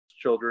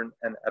children,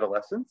 and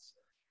adolescents.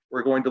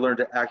 We're going to learn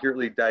to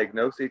accurately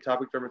diagnose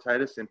atopic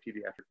dermatitis in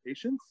pediatric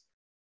patients.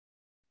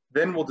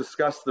 Then we'll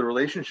discuss the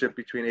relationship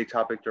between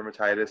atopic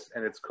dermatitis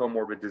and its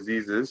comorbid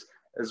diseases,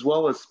 as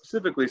well as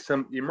specifically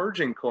some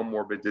emerging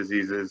comorbid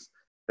diseases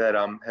that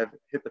have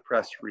hit the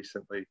press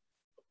recently.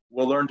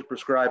 We'll learn to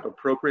prescribe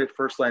appropriate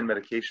first-line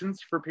medications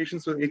for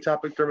patients with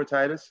atopic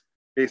dermatitis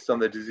based on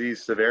the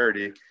disease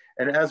severity.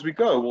 And as we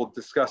go, we'll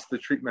discuss the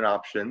treatment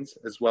options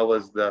as well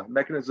as the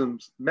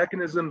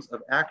mechanisms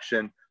of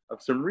action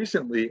of some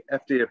recently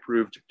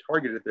FDA-approved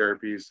targeted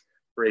therapies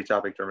for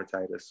atopic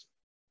dermatitis.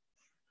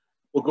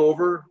 We'll go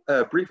over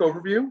a brief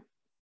overview.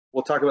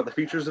 We'll talk about the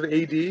features of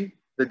AD,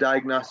 the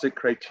diagnostic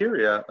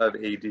criteria of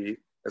AD,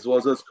 as well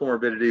as those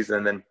comorbidities,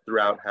 and then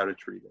throughout how to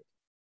treat it.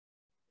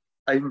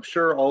 I'm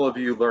sure all of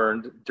you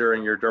learned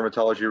during your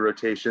dermatology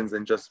rotations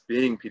and just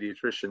being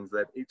pediatricians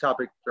that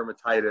atopic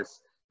dermatitis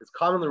is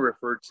commonly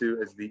referred to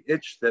as the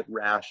itch that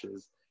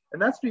rashes.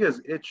 And that's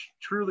because itch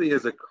truly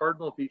is a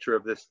cardinal feature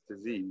of this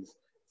disease.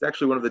 It's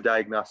actually one of the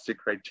diagnostic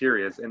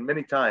criteria, and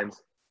many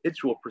times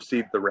itch will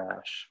precede the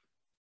rash.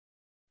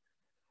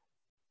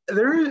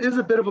 There is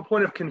a bit of a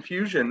point of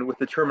confusion with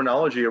the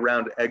terminology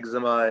around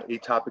eczema,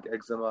 atopic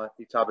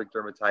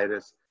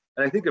dermatitis,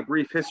 and I think a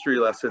brief history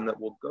lesson that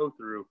we'll go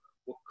through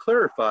will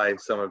clarify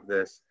some of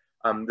this.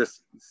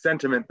 This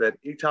sentiment that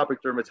atopic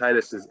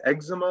dermatitis is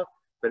eczema,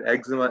 but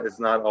eczema is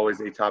not always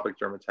atopic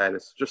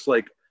dermatitis, just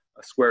like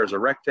a square is a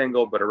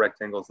rectangle, but a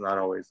rectangle is not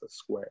always a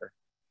square.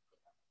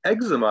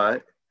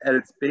 Eczema at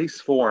its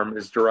base form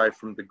is derived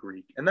from the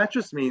Greek, and that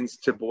just means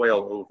to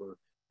boil over.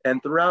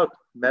 And throughout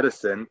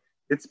medicine,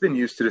 it's been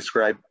used to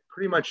describe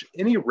pretty much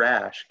any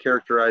rash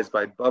characterized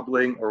by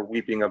bubbling or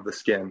weeping of the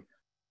skin,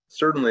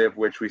 certainly of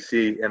which we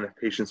see in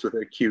patients with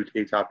acute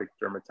atopic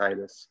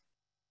dermatitis.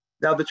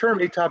 Now, the term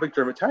atopic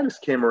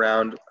dermatitis came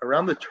around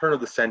the turn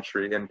of the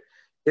century, and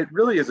it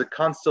really is a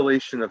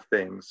constellation of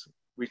things.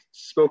 We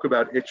spoke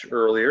about itch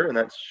earlier, and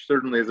that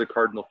certainly is a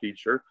cardinal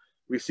feature.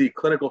 We see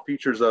clinical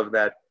features of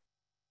that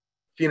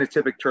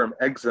phenotypic term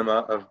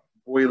eczema, of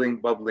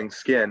boiling, bubbling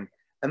skin,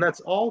 and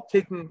that's all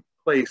taking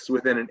place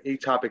within an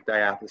atopic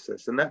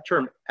diathesis. And that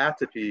term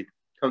atopy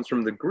comes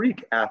from the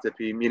Greek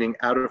atopy, meaning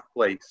out of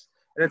place.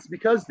 And it's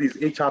because these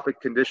atopic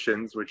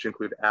conditions, which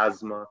include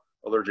asthma,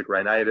 allergic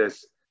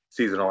rhinitis,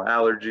 seasonal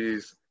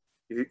allergies,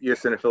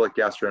 eosinophilic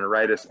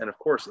gastroenteritis, and of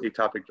course,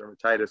 atopic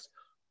dermatitis,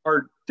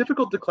 are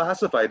difficult to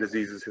classify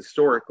diseases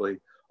historically,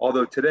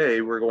 although today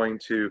we're going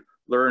to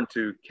learn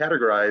to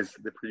categorize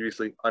the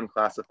previously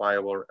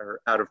unclassifiable or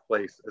out of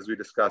place as we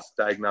discuss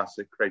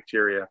diagnostic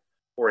criteria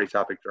for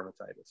atopic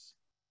dermatitis.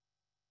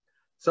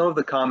 Some of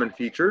the common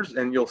features,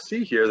 and you'll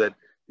see here that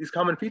these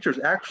common features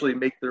actually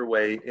make their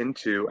way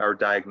into our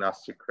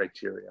diagnostic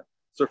criteria.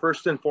 So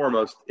first and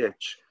foremost,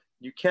 itch.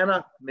 You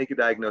cannot make a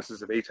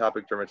diagnosis of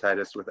atopic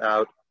dermatitis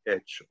without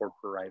itch or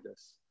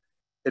pruritus.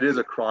 It is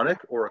a chronic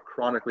or a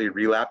chronically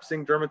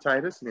relapsing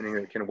dermatitis, meaning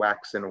it can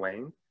wax and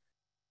wane.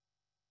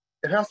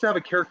 It has to have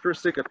a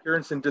characteristic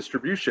appearance and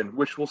distribution,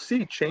 which we'll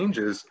see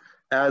changes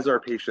as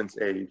our patients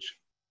age,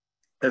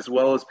 as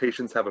well as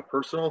patients have a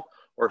personal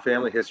or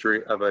family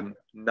history of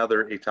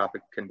another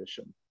atopic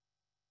condition.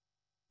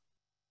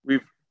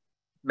 We've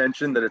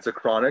mentioned that it's a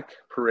chronic,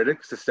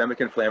 pruritic,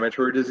 systemic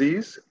inflammatory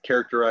disease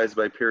characterized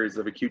by periods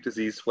of acute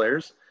disease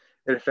flares.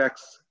 It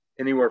affects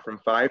anywhere from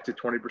 5 to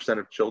 20%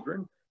 of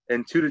children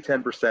and 2 to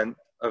 10%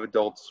 of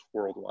adults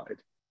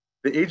worldwide.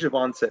 The age of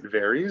onset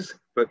varies,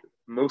 but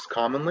most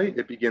commonly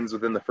it begins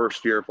within the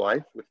first year of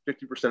life, with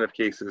 50% of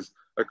cases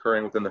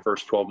occurring within the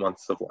first 12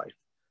 months of life.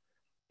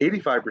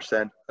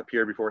 85%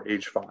 appear before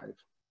age 5.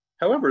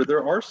 However,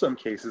 there are some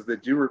cases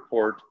that do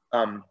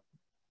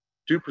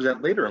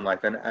present later in life,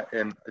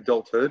 in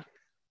adulthood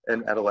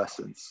and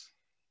adolescence.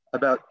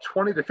 About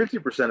 20 to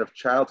 50% of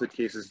childhood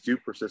cases do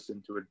persist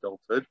into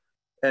adulthood,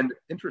 and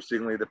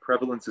interestingly, the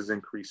prevalence is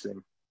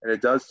increasing, and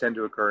it does tend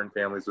to occur in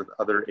families with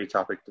other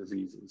atopic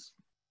diseases.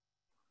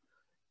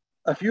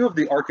 A few of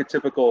the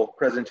archetypical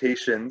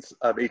presentations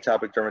of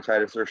atopic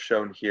dermatitis are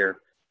shown here.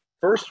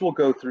 First, we'll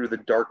go through the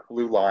dark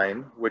blue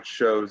line, which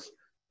shows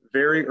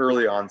very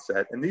early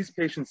onset, and these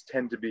patients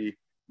tend to be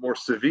more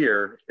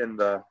severe in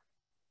the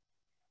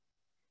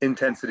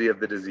intensity of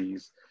the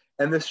disease.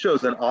 And this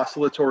shows an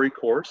oscillatory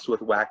course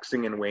with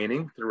waxing and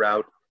waning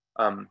throughout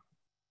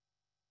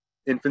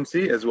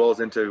infancy as well as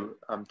into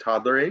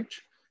toddler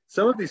age.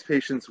 Some of these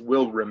patients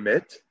will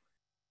remit,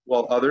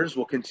 while others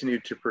will continue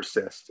to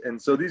persist. And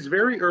so these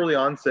very early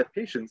onset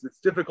patients, it's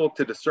difficult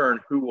to discern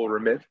who will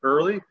remit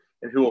early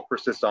and who will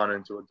persist on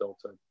into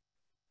adulthood.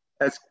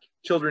 As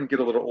children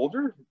get a little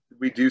older,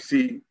 we do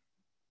see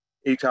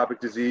atopic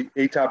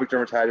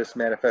dermatitis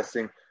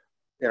manifesting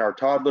in our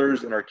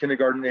toddlers, in our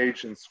kindergarten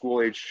age and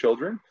school age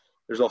children.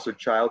 There's also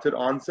childhood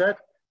onset.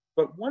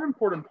 But one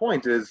important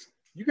point is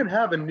you can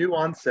have a new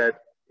onset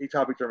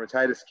atopic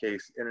dermatitis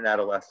case in an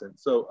adolescent.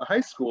 So a high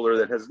schooler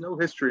that has no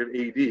history of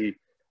AD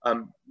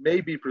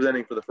may be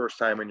presenting for the first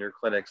time in your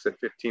clinics at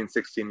 15,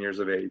 16 years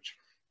of age.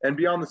 And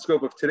beyond the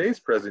scope of today's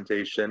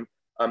presentation,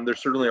 there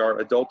certainly are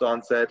adult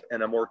onset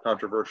and a more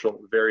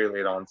controversial very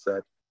late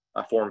onset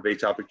form of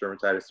atopic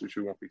dermatitis, which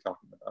we won't be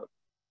talking about.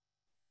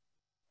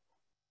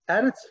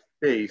 At its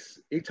base,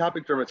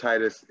 atopic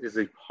dermatitis is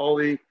a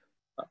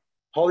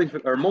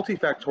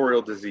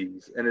multifactorial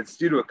disease, and it's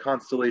due to a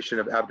constellation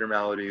of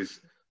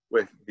abnormalities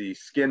with the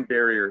skin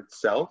barrier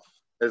itself,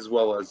 as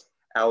well as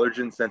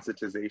allergen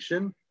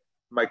sensitization,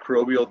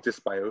 microbial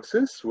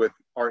dysbiosis, with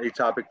our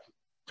atopic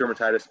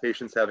dermatitis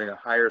patients having a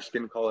higher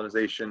skin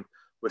colonization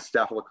with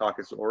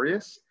Staphylococcus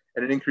aureus,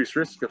 and an increased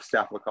risk of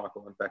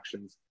staphylococcal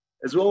infections,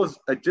 as well as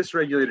a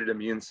dysregulated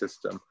immune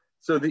system.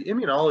 So the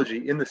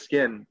immunology in the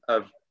skin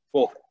of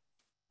both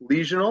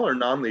lesional or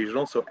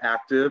non-lesional, so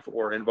active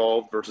or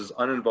involved versus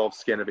uninvolved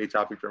skin of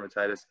atopic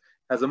dermatitis,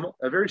 has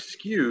a very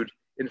skewed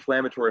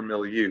inflammatory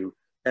milieu.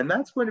 And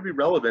that's going to be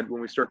relevant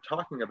when we start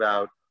talking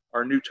about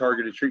our new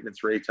targeted treatments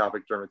for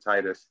atopic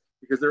dermatitis,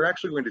 because they're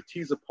actually going to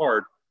tease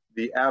apart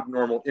the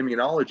abnormal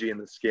immunology in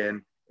the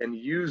skin and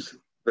use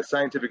the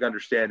scientific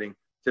understanding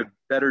to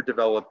better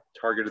develop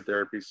targeted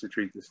therapies to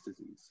treat this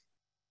disease.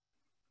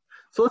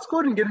 So let's go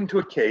ahead and get into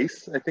a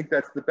case. I think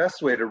that's the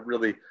best way to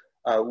really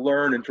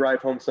learn and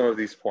drive home some of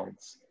these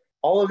points.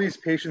 All of these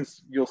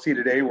patients you'll see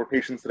today were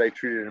patients that I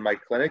treated in my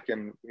clinic,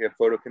 and we have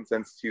photo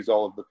consents to use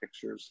all of the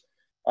pictures.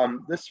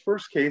 This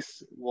first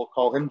case, we'll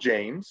call him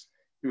James.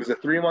 He was a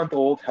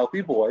 3-month-old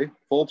healthy boy,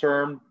 full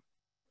term,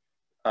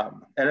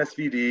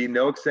 NSVD,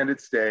 no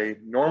extended stay,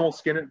 normal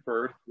skin at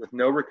birth with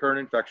no recurrent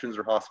infections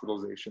or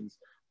hospitalizations.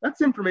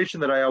 That's information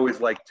that I always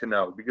like to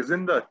know, because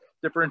in the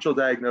differential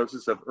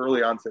diagnosis of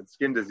early onset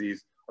skin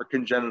disease are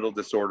congenital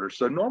disorders.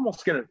 So normal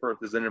skin at birth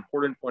is an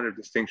important point of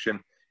distinction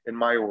in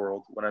my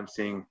world when I'm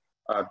seeing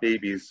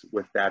babies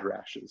with bad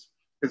rashes.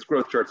 His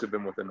growth charts have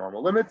been within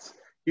normal limits.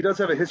 He does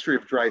have a history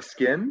of dry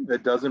skin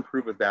that does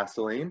improve with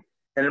Vaseline.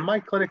 And in my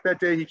clinic that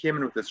day, he came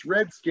in with this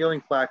red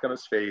scaling plaque on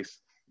his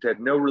face, which had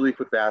no relief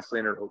with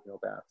Vaseline or oatmeal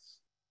baths.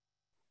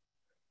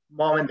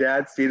 Mom and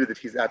dad stated that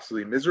he's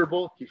absolutely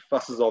miserable. He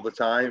fusses all the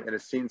time and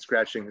is seen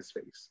scratching his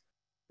face.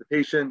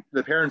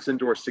 The parents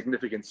endure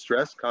significant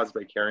stress caused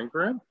by caring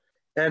for him.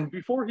 And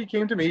before he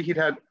came to me, he'd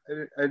had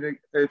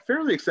a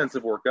fairly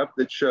extensive workup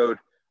that showed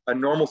a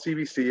normal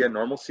CBC, a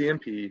normal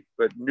CMP,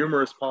 but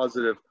numerous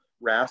positive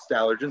RAS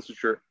allergens,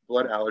 which are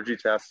blood allergy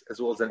tests, as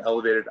well as an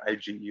elevated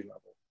IgE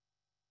level.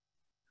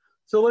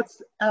 So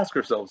let's ask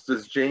ourselves,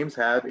 does James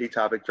have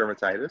atopic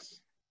dermatitis?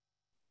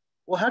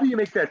 Well, how do you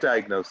make that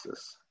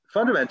diagnosis?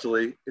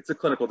 Fundamentally, it's a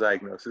clinical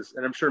diagnosis,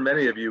 and I'm sure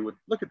many of you would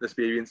look at this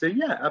baby and say,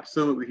 yeah,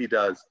 absolutely he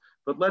does.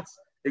 But let's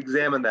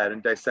examine that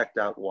and dissect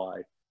out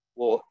why.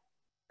 We'll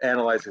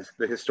analyze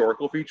the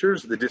historical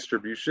features, the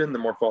distribution, the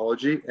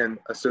morphology, and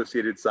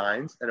associated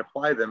signs, and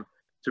apply them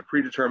to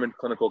predetermined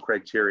clinical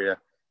criteria.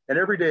 And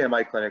every day in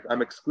my clinic,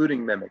 I'm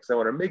excluding mimics. I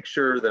want to make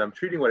sure that I'm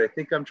treating what I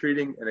think I'm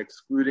treating and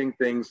excluding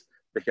things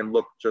that can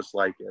look just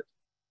like it.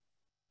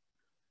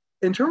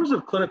 In terms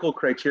of clinical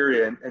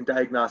criteria and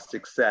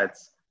diagnostic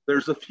sets,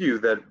 there's a few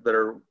that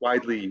are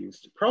widely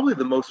used. Probably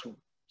the most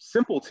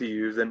simple to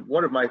use, and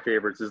one of my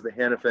favorites, is the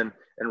Hanifin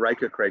and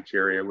Reicha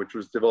criteria, which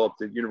was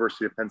developed at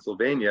University of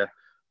Pennsylvania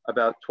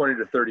about 20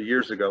 to 30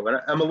 years ago. And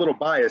I'm a little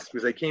biased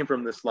because I came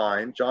from this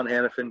line. John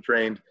Hanifin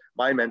trained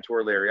my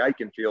mentor, Larry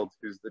Eichenfield,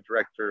 who's the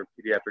director of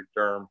pediatric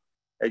derm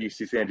at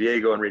UC San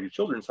Diego and Rady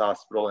Children's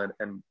Hospital,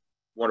 and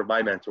one of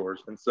my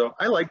mentors. And so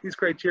I like these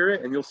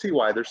criteria, and you'll see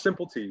why. They're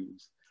simple to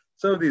use.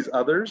 Some of these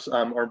others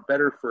are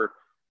better for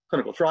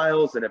clinical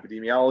trials and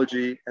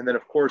epidemiology. And then,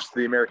 of course,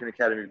 the American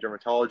Academy of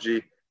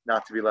Dermatology,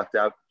 not to be left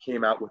out,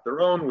 came out with their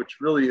own, which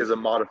really is a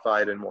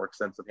modified and more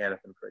extensive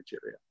Hanifin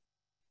criteria.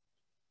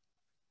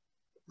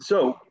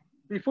 So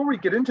before we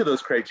get into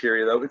those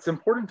criteria, though, it's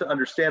important to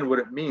understand what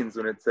it means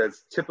when it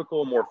says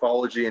typical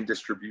morphology and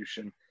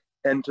distribution,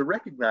 and to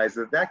recognize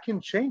that that can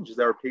change as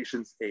our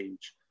patient's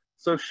age.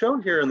 So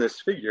shown here in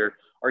this figure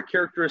are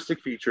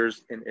characteristic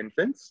features in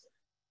infants,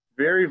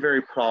 very,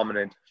 very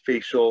prominent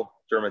facial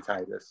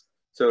dermatitis.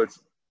 So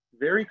it's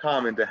very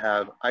common to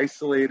have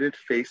isolated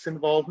face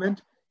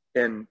involvement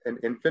in an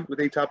infant with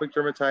atopic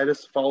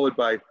dermatitis, followed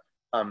by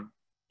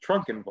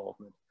trunk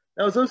involvement.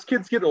 Now, as those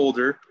kids get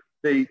older,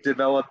 they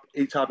develop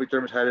atopic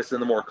dermatitis in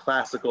the more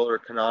classical or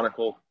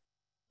canonical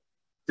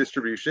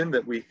distribution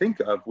that we think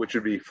of, which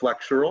would be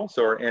flexural,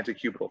 so our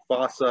antecubital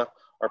fossa,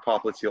 our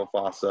popliteal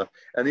fossa,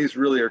 and these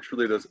really are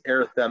truly those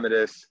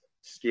erythematous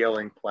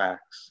scaling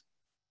plaques.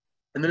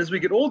 And then as we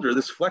get older,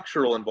 this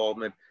flexural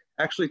involvement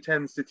actually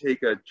tends to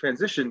take a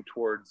transition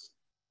towards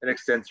an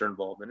extensor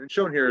involvement. And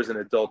shown here as an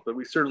adult, but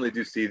we certainly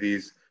do see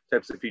these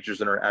types of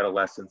features in our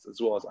adolescence,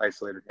 as well as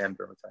isolated hand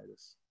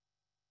dermatitis.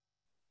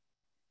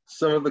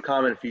 Some of the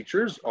common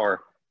features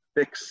are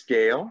thick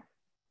scale,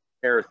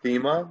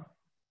 erythema,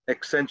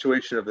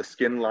 accentuation of the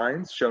skin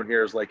lines, shown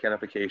here as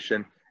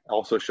lichenification,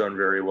 also shown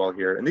very well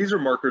here. And these are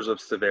markers of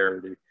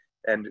severity.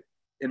 And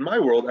in my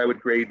world, I would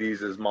grade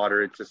these as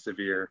moderate to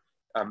severe,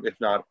 if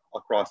not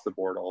across the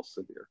board, all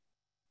severe.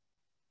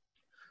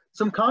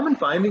 Some common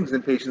findings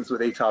in patients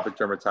with atopic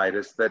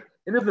dermatitis that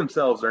in of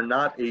themselves are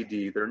not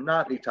AD, they're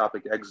not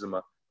atopic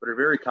eczema, but are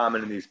very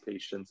common in these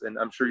patients. And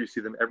I'm sure you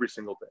see them every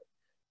single day.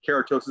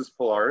 Keratosis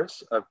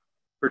pilaris, a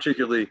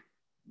particularly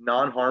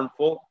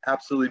non-harmful,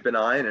 absolutely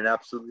benign, and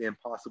absolutely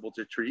impossible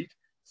to treat.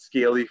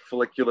 Scaly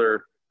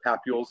follicular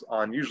papules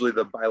on usually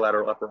the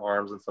bilateral upper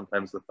arms and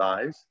sometimes the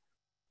thighs.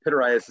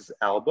 Pityriasis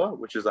alba,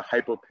 which is a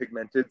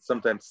hypopigmented,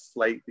 sometimes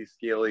slightly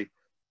scaly,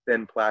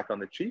 thin plaque on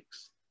the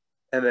cheeks.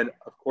 And then,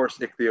 of course,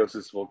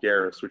 ichthyosis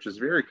vulgaris, which is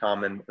very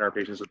common in our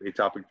patients with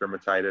atopic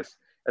dermatitis.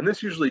 And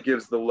this usually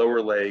gives the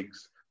lower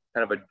legs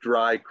kind of a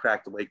dry,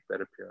 cracked lake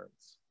bed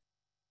appearance.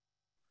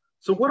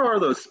 So what are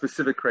those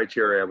specific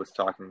criteria I was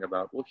talking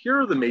about? Well, here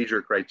are the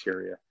major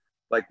criteria.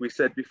 Like we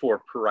said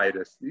before,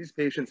 pruritus. These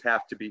patients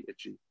have to be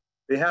itchy.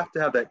 They have to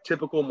have that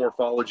typical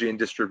morphology and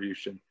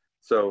distribution.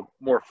 So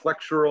more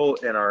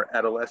flexural in our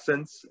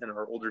adolescents and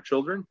our older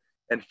children,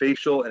 and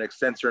facial and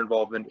extensor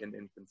involvement in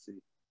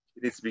infancy.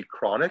 It needs to be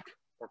chronic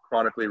or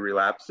chronically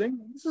relapsing.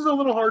 This is a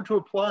little hard to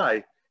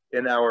apply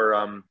in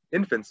our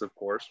infants, of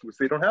course, because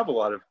they don't have a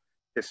lot of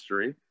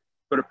history,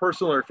 but a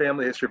personal or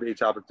family history of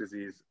atopic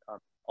disease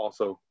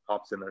also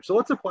pops in there. So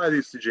let's apply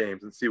these to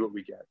James and see what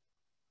we get.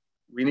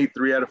 We need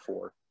 3 out of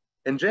 4.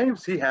 And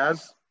James, he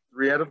has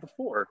 3 out of the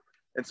 4.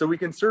 And so we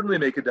can certainly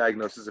make a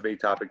diagnosis of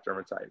atopic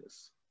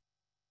dermatitis.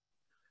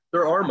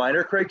 There are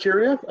minor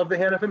criteria of the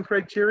Hannafin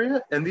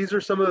criteria, and these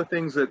are some of the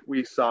things that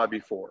we saw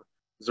before.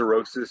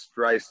 Xerosis,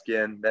 dry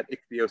skin, that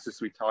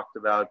ichthyosis we talked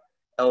about,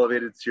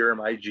 elevated serum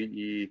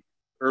IgE,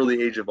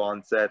 early age of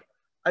onset.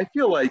 I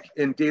feel like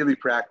in daily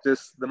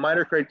practice, the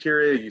minor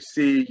criteria you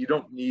see, you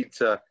don't need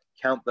to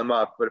count them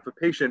up, but if a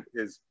patient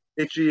is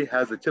itchy,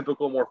 has a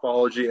typical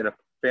morphology and a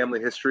family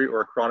history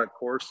or a chronic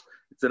course,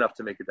 it's enough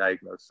to make a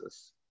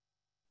diagnosis.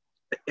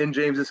 In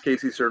James's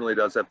case, he certainly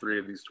does have 3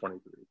 of these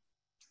 23.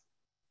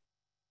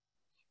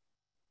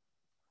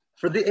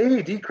 For the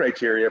AAD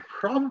criteria,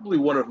 probably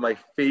one of my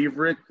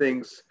favorite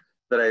things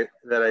that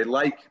I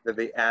like that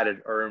they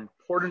added are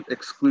important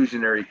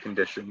exclusionary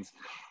conditions.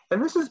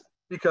 And this is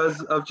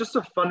because of just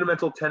a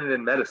fundamental tenet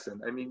in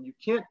medicine. I mean, you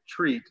can't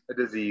treat a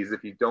disease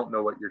if you don't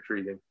know what you're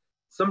treating.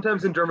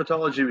 Sometimes in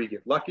dermatology, we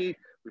get lucky,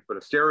 we put a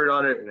steroid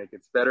on it and it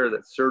gets better.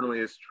 That certainly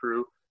is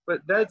true,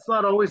 but that's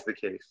not always the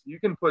case. You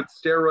can put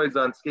steroids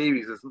on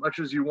scabies as much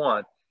as you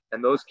want,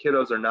 and those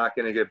kiddos are not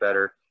going to get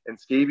better. And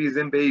scabies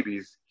in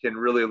babies can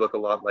really look a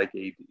lot like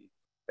AD,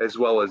 as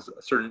well as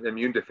certain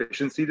immune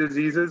deficiency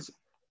diseases.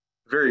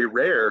 Very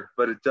rare,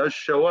 but it does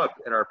show up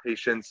in our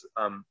patients,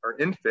 our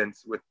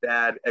infants, with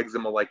bad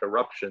eczema-like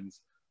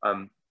eruptions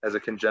as a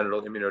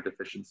congenital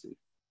immunodeficiency.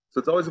 So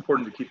it's always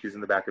important to keep these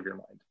in the back of your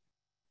mind.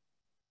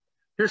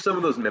 Here's some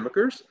of those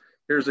mimickers.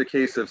 Here's a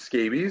case of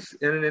scabies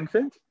in an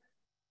infant.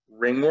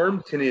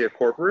 Ringworm, Tinea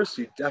corporis.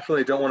 You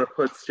definitely don't want to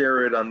put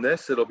steroid on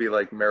this. It'll be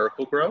like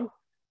Miracle-Gro.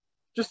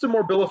 Just a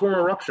morbilliform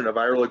eruption of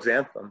viral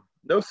exanthem.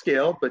 No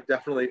scale, but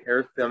definitely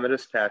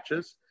erythematous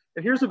patches.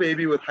 And here's a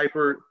baby with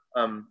hyper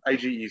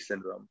IgE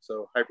syndrome.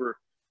 So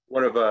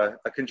one of a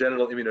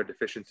congenital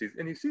immunodeficiencies.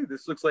 And you see,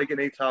 this looks like an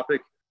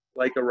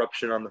atopic-like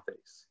eruption on the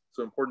face.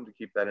 So important to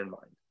keep that in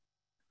mind.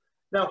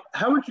 Now,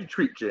 how would you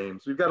treat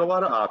James? We've got a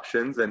lot of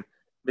options, and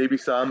maybe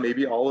some,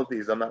 maybe all of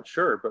these, I'm not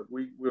sure, but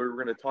we're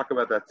going to talk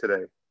about that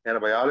today.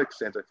 Antibiotics,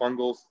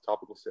 antifungals,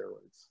 topical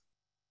steroids.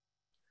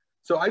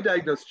 So I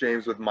diagnosed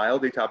James with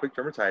mild atopic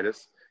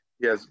dermatitis.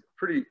 He has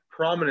pretty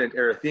prominent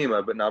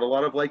erythema, but not a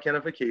lot of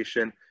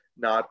lichenification,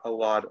 not a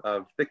lot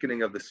of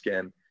thickening of the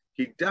skin.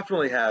 He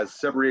definitely has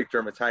seborrheic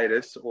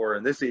dermatitis, or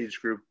in this age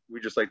group, we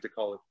just like to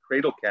call it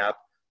cradle cap,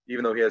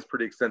 even though he has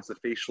pretty extensive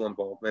facial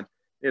involvement.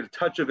 He had a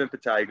touch of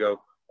impetigo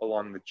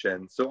along the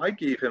chin. So I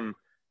gave him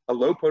a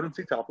low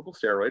potency topical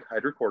steroid,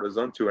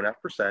 hydrocortisone,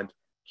 2.5%,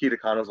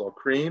 ketoconazole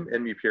cream,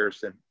 and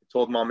mupirocin. I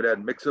told mom and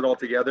dad, mix it all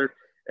together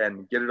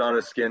and get it on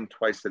his skin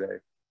twice a day.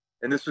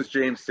 And this was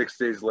James 6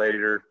 days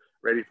later,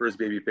 ready for his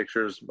baby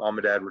pictures. Mom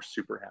and dad were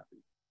super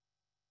happy.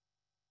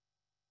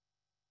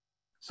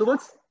 So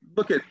let's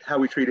look at how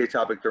we treat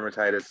atopic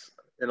dermatitis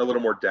in a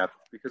little more depth,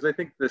 because I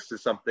think this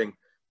is something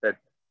that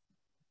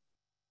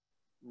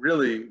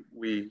really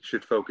we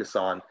should focus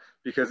on,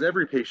 because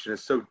every patient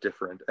is so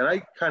different. And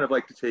I kind of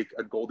like to take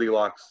a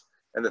Goldilocks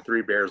and the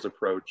 3 bears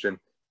approach and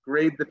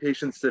grade the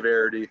patient's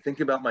severity, think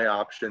about my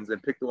options,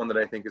 and pick the one that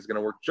I think is going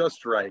to work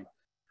just right.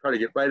 Try to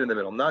get right in the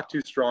middle, not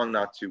too strong,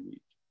 not too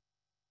weak.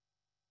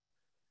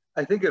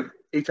 I think of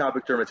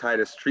atopic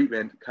dermatitis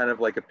treatment kind of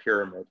like a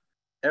pyramid.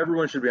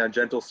 Everyone should be on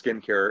gentle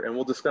skincare, and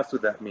we'll discuss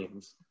what that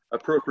means.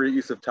 Appropriate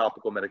use of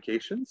topical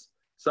medications.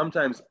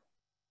 Sometimes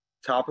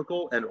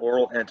topical and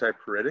oral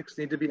antipruritics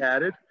need to be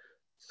added.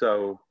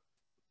 So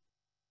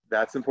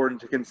that's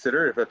important to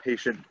consider if a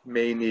patient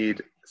may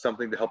need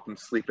something to help them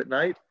sleep at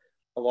night.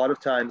 A lot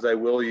of times I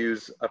will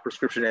use a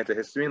prescription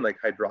antihistamine like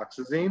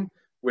hydroxyzine,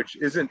 which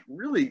isn't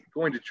really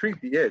going to treat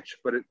the itch,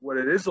 but what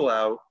it is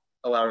allowing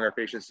our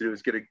patients to do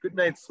is get a good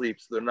night's sleep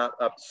so they're not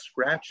up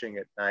scratching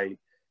at night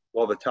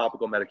while the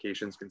topical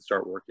medications can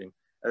start working.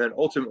 And then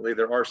ultimately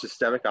there are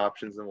systemic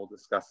options, and we'll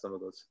discuss some of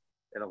those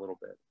in a little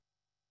bit.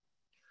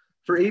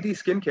 For AD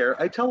skincare,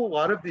 I tell a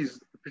lot of these,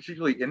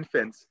 particularly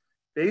infants,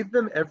 bathe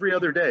them every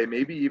other day,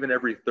 maybe even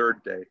every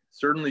 3rd day.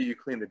 Certainly you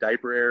clean the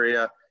diaper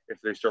area. If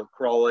they start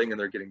crawling and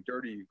they're getting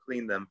dirty, you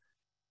clean them.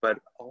 but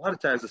a lot of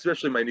times,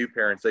 especially my new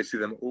parents, I see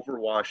them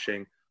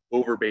overwashing,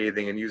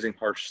 overbathing, and using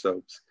harsh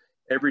soaps.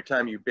 Every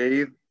time you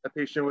bathe a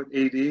patient with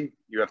AD,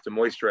 you have to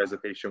moisturize a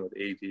patient with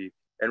AD.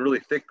 And really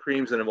thick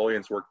creams and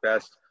emollients work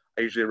best.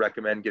 I usually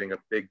recommend getting a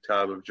big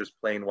tub of just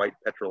plain white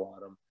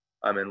petrolatum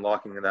and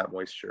locking in that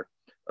moisture,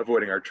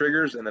 avoiding our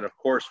triggers, and then of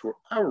course, for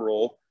our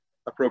role,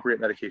 appropriate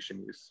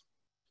medication use.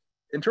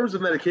 In terms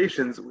of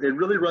medications, it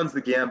really runs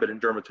the gambit in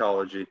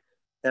dermatology.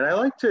 And I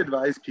like to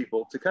advise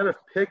people to kind of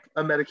pick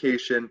a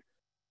medication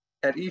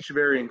at each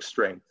varying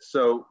strength.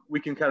 So we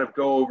can kind of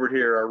go over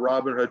here our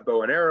Robin Hood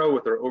bow and arrow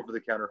with our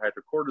over-the-counter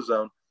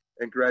hydrocortisone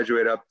and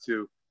graduate up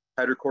to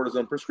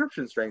hydrocortisone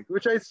prescription strength,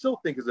 which I still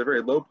think is a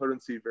very low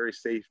potency, very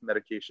safe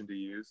medication to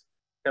use,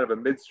 kind of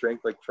a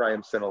mid-strength like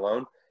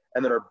triamcinolone.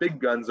 And then our big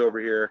guns over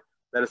here,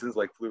 medicines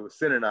like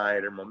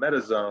fluocinolone or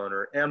mometasone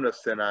or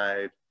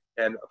amnocininide,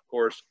 and of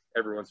course,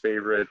 everyone's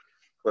favorite,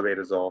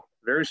 clobetasol.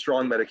 Very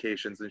strong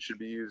medications and should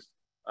be used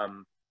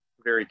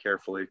very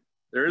carefully.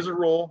 There is a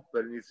role,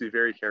 but it needs to be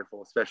very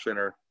careful, especially in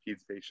our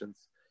PEDS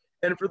patients.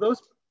 And for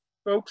those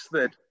folks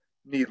that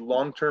need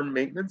long-term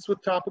maintenance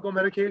with topical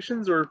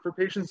medications, or for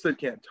patients that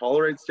can't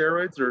tolerate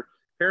steroids, or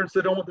parents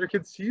that don't want their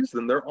kids to use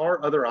them, there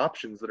are other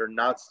options that are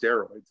not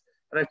steroids.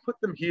 And I put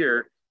them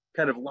here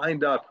kind of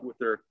lined up with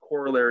their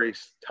corollary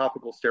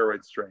topical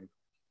steroid strength.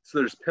 So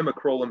there's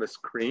pimecrolimus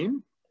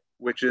cream,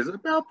 which is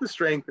about the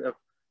strength of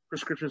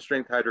prescription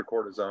strength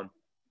hydrocortisone.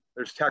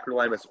 There's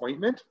tacrolimus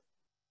ointment,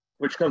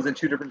 which comes in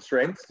 2 different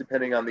strengths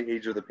depending on the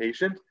age of the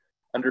patient.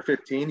 Under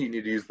 15, you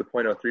need to use the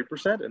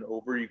 0.03%, and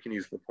over, you can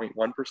use the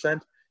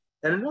 0.1%.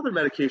 And another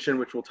medication,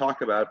 which we'll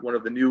talk about, one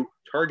of the new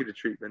targeted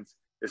treatments,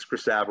 is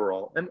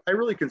crisaborole. And I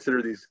really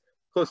consider these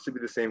close to be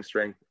the same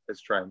strength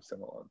as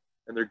triamcinolone,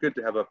 and they're good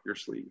to have up your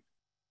sleeve.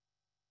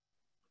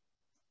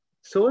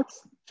 So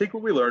let's take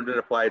what we learned and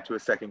apply it to a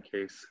second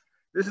case.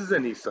 This is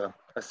Anissa,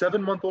 a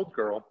 7-month-old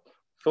girl,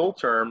 full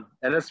term,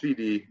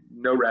 NSVD,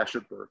 no rash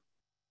at birth.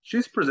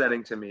 She's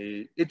presenting to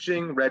me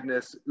itching,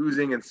 redness,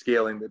 oozing, and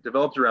scaling that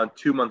developed around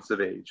 2 months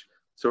of age,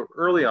 so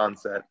early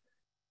onset.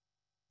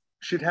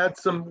 She'd had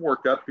some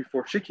workup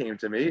before she came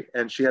to me,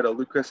 and she had a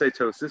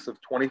leukocytosis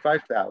of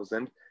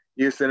 25,000,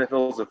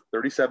 eosinophils of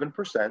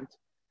 37%,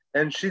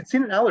 and she'd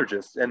seen an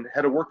allergist and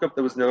had a workup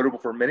that was notable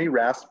for many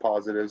RAS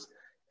positives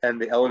and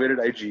the elevated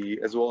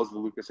IgE, as well as the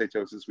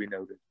leukocytosis we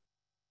noted.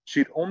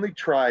 She'd only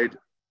tried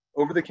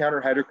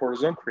over-the-counter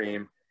hydrocortisone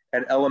cream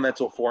and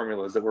elemental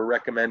formulas that were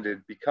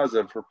recommended because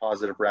of her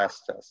positive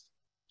RAS test.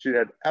 She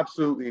had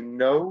absolutely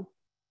no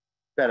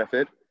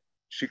benefit.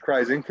 She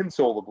cries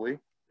inconsolably,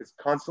 is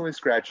constantly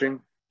scratching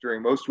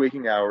during most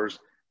waking hours,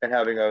 and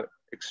having an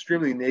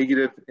extremely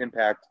negative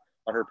impact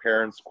on her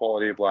parents'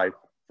 quality of life,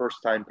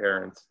 first-time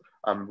parents,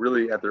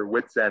 really at their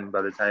wits' end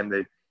by the time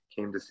they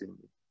came to see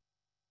me.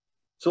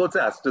 So let's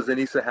ask, does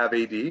Anissa have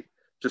AD?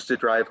 Just to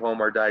drive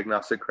home our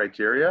diagnostic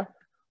criteria.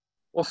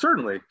 Well,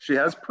 certainly, she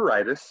has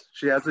pruritus.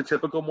 She has the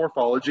typical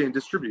morphology and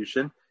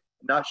distribution.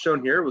 Not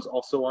shown here, it was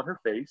also on her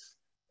face.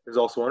 It was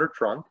also on her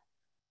trunk.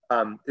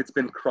 It's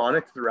been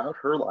chronic throughout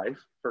her life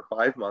for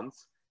 5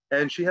 months.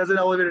 And she has an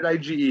elevated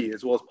IgE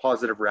as well as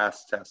positive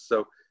RAS tests.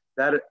 So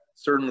that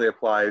certainly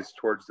applies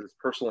towards this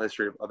personal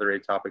history of other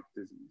atopic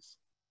disease.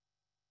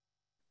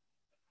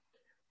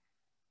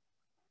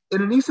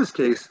 In Anissa's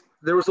case,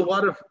 there was a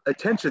lot of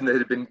attention that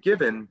had been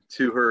given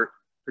to her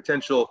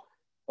potential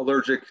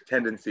allergic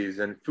tendencies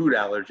and food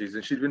allergies,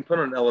 and she'd been put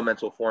on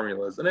elemental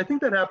formulas. And I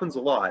think that happens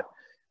a lot.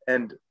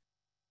 And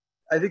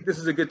I think this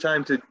is a good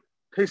time to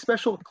pay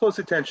special close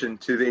attention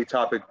to the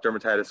atopic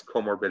dermatitis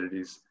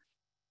comorbidities.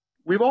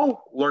 We've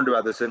all learned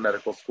about this in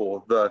medical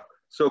school, the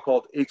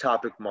so-called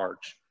atopic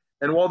march.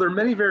 And while there are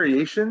many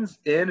variations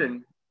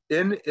in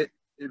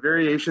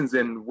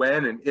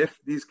when and if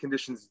these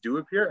conditions do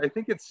appear, I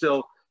think it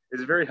still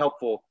is very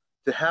helpful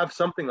to have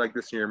something like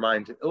this in your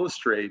mind to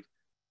illustrate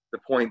the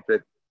point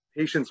that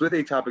patients with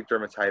atopic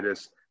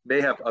dermatitis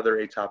may have other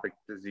atopic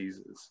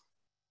diseases.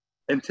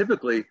 And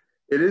typically,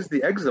 it is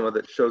the eczema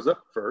that shows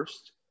up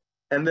first,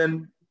 and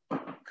then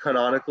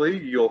canonically,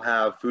 you'll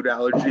have food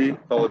allergy,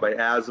 followed by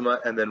asthma,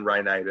 and then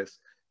rhinitis.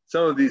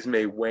 Some of these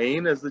may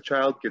wane as the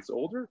child gets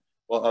older,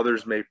 while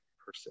others may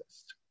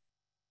persist.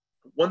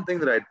 One thing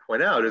that I'd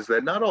point out is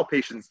that not all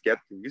patients get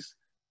these,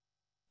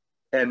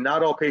 and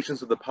not all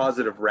patients with a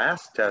positive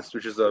RAS test,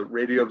 which is a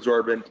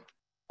radioabsorbent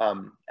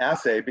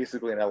assay,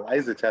 basically an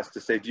ELISA test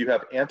to say, do you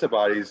have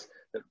antibodies,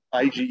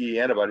 IgE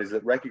antibodies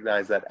that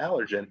recognize that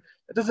allergen?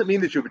 It doesn't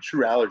mean that you have a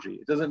true allergy.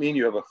 It doesn't mean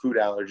you have a food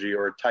allergy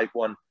or a type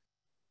 1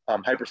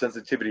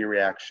 hypersensitivity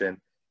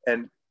reaction.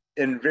 And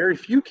in very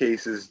few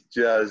cases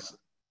does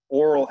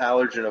oral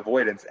allergen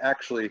avoidance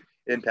actually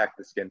impact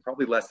the skin,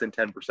 probably less than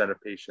 10%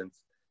 of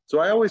patients. So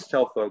I always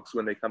tell folks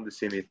when they come to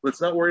see me,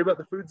 let's not worry about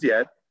the foods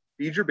yet.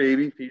 Feed your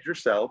baby, feed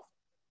yourself,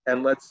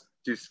 and let's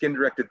do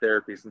skin-directed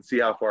therapies and see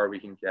how far we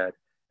can get.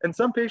 And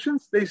some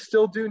patients, they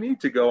still do need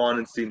to go on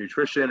and see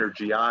nutrition or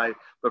GI,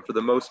 but for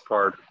the most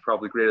part,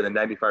 probably greater than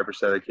 95%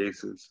 of the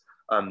cases,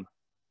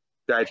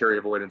 dietary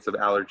avoidance of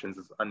allergens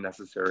is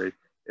unnecessary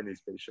in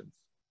these patients.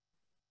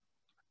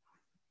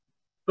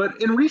 But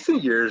in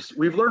recent years,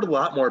 we've learned a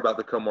lot more about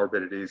the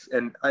comorbidities,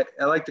 and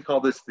I like to call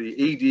this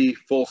the AD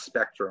full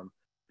spectrum,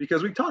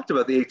 because we talked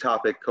about the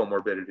atopic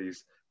comorbidities,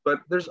 but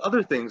there's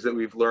other things that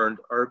we've learned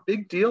are a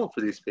big deal for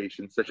these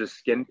patients, such as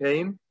skin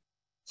pain,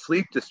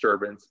 sleep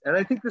disturbance. And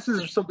I think this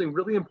is something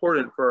really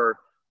important for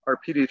our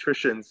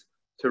pediatricians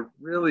to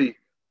really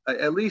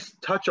at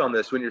least touch on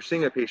this when you're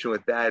seeing a patient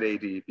with bad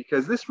AD,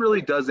 because this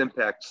really does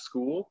impact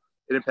school,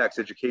 it impacts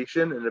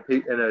education and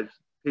a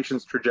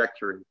patient's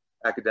trajectory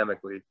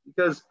academically,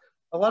 because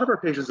a lot of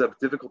our patients have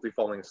difficulty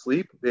falling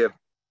asleep. They have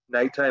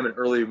nighttime and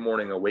early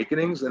morning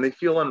awakenings, and they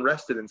feel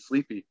unrested and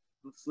sleepy.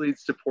 This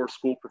leads to poor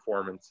school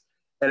performance.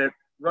 And it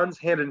runs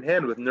hand in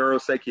hand with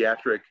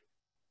neuropsychiatric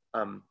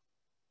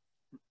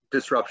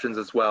disruptions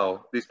as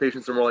well. These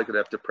patients are more likely to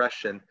have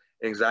depression,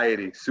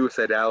 anxiety,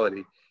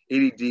 suicidality,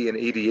 ADD, and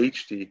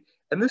ADHD.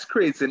 And this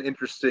creates an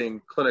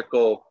interesting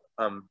clinical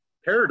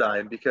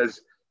paradigm,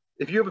 because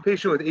if you have a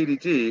patient with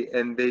ADD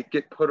and they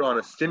get put on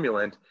a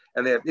stimulant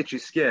and they have itchy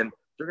skin,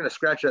 they're going to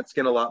scratch that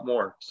skin a lot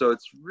more. So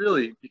it's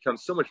really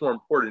becomes so much more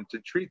important to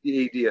treat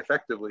the AD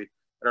effectively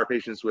in our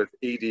patients with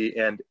AD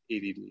and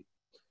ADD.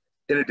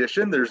 In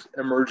addition, there's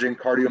emerging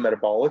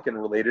cardiometabolic and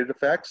related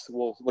effects.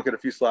 We'll look at a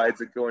few slides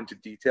that go into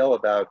detail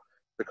about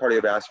the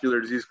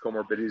cardiovascular disease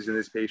comorbidities in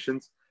these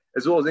patients,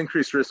 as well as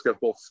increased risk of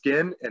both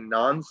skin and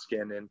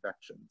non-skin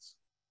infections.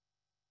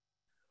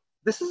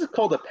 This is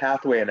called a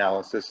pathway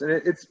analysis, and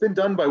it's been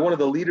done by one of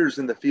the leaders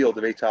in the field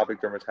of atopic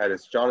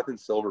dermatitis, Jonathan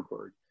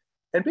Silverberg.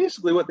 And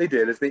basically what they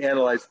did is they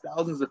analyzed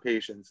thousands of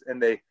patients,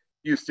 and they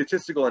used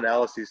statistical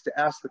analyses to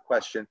ask the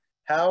question,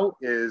 how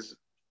is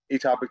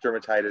atopic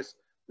dermatitis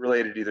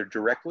related either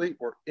directly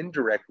or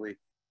indirectly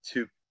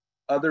to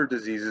other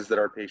diseases that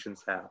our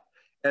patients have?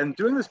 And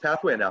doing this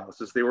pathway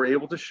analysis, they were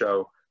able to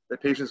show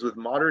that patients with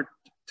moderate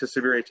to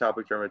severe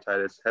atopic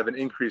dermatitis have an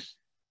increased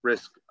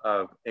risk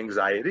of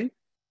anxiety.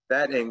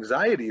 That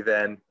anxiety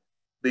then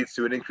leads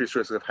to an increased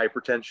risk of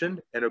hypertension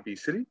and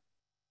obesity.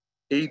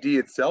 AD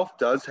itself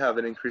does have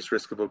an increased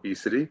risk of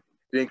obesity,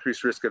 an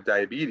increased risk of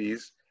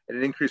diabetes, and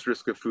an increased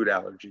risk of food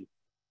allergy.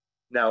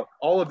 Now,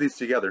 all of these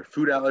together,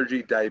 food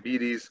allergy,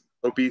 diabetes,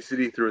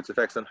 obesity through its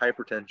effects on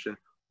hypertension,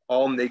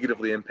 all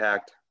negatively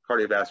impact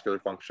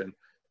cardiovascular function.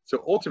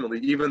 So ultimately,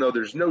 even though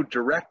there's no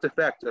direct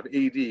effect of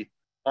AD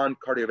on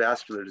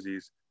cardiovascular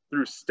disease,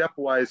 through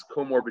stepwise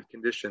comorbid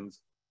conditions,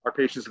 our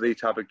patients with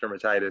atopic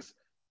dermatitis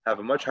have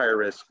a much higher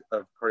risk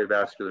of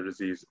cardiovascular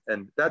disease,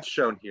 and that's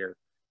shown here.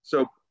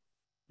 So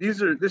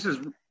this is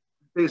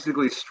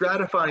basically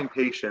stratifying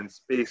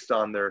patients based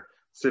on their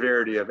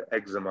severity of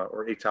eczema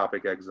or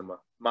atopic eczema,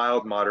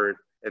 mild, moderate,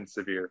 and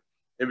severe.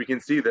 And we can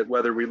see that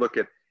whether we look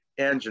at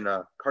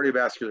angina,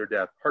 cardiovascular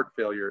death, heart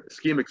failure,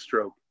 ischemic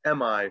stroke,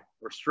 MI,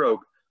 or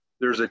stroke,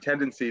 there's a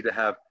tendency to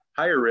have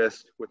higher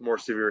risk with more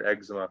severe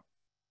eczema.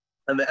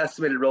 And the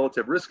estimated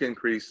relative risk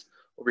increase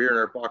over here in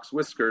our box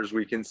whiskers,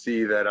 we can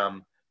see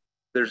that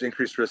there's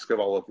increased risk of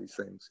all of these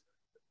things.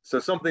 So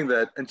something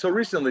that until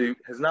recently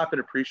has not been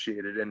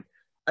appreciated. And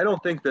I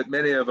don't think that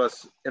many of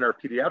us in our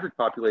pediatric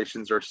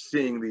populations are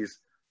seeing these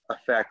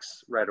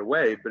effects right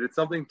away, but it's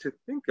something to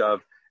think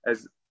of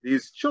as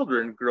these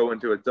children grow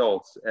into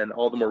adults, and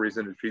all the more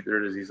reason to treat their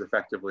disease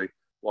effectively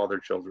while they're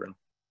children.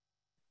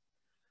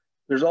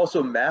 There's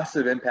also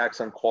massive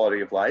impacts on quality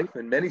of life,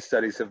 and many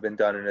studies have been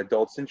done in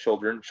adults and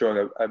children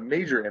showing a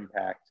major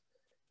impact.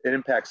 It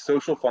impacts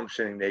social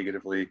functioning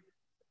negatively,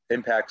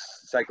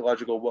 impacts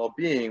psychological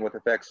well-being with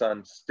effects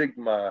on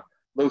stigma,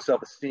 low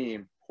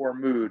self-esteem, poor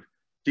mood,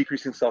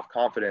 decreasing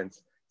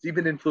self-confidence. It's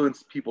even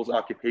influenced people's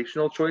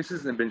occupational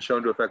choices and been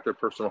shown to affect their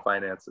personal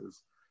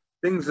finances.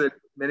 Things that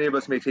many of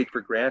us may take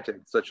for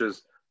granted, such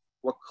as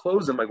what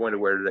clothes am I going to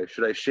wear today?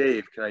 Should I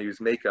shave? Can I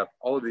use makeup?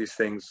 All of these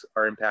things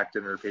are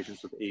impacted in our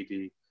patients with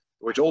AD,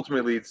 which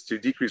ultimately leads to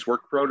decreased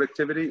work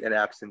productivity and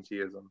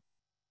absenteeism.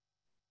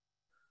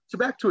 So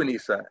back to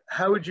Anissa,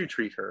 how would you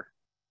treat her?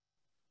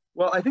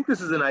 Well, I think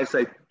this is a nice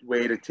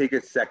way to take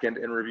a second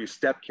and review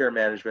step care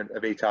management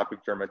of atopic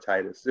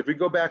dermatitis. If we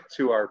go back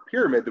to our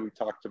pyramid that we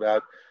talked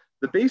about,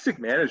 the basic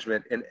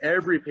management in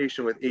every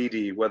patient with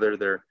AD, whether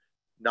they're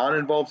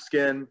non-involved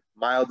skin,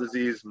 mild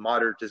disease,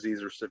 moderate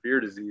disease, or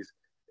severe disease,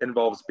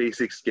 involves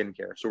basic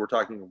skincare. So we're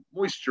talking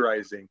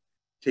moisturizing,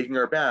 taking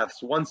our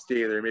baths once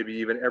daily, or maybe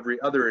even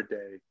every other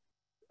day,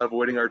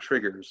 avoiding our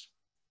triggers.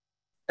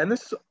 And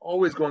this is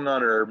always going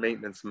on in our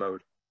maintenance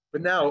mode.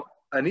 But now,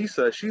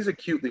 Anissa, she's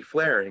acutely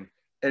flaring,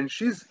 and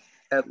she's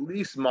at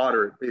least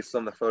moderate based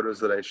on the photos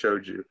that I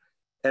showed you.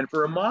 And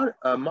for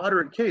a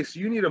moderate case,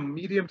 you need a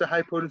medium to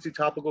high potency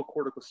topical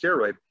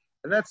corticosteroid,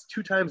 and that's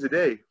 2 times a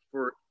day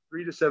for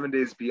 3 to 7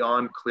 days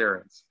beyond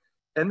clearance.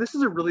 And this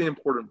is a really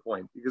important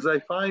point, because I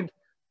find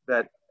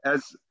that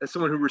as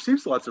someone who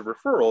receives lots of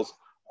referrals,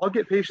 I'll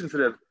get patients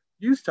that have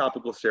used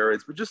topical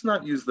steroids, but just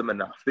not used them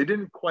enough. They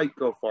didn't quite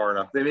go far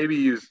enough. They maybe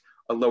used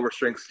a lower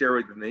strength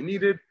steroid than they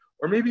needed,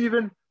 or maybe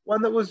even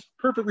one that was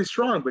perfectly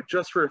strong, but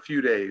just for a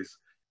few days.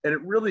 And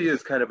it really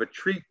is kind of a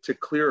treat to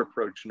clear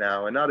approach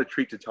now, and not a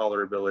treat to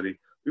tolerability.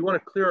 We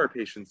want to clear our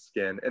patient's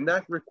skin, and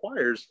that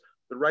requires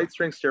the right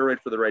strength steroid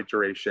for the right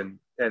duration.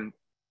 And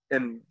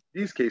in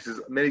these cases,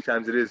 many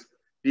times it is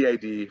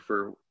BID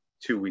for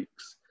 2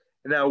 weeks.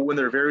 And now when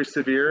they're very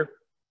severe,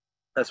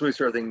 that's when we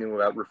start thinking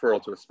about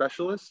referral to a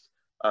specialist.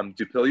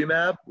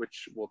 Dupilumab,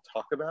 which we'll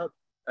talk about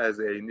as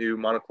a new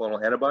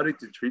monoclonal antibody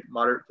to treat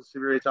moderate to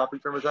severe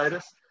atopic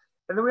dermatitis.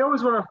 And then we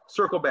always want to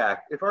circle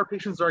back. If our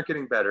patients aren't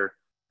getting better,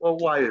 well,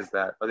 why is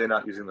that? Are they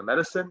not using the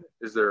medicine?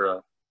 Is there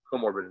a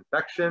comorbid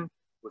infection?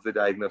 Was the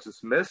diagnosis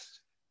missed?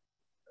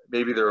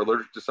 Maybe they're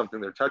allergic to something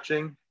they're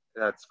touching.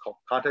 That's called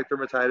contact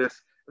dermatitis.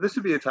 And this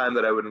would be a time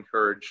that I would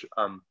encourage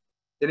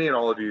any and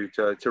all of you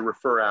to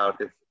refer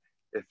out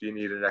if you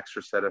need an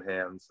extra set of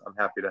hands. I'm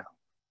happy to help.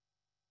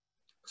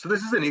 So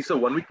this is an ESO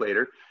 1 week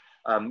later.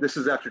 This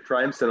is after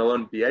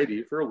triamcinolone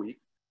BID for a week.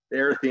 The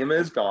erythema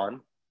is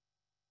gone.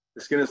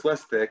 The skin is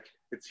less thick.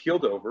 It's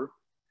healed over,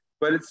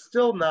 but it's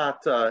still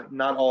not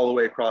all the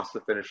way across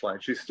the finish line.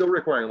 She's still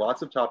requiring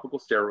lots of topical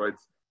steroids.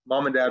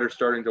 Mom and dad are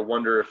starting to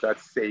wonder if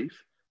that's safe,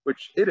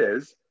 which it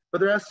is,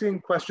 but they're asking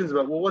questions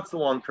about, well, what's the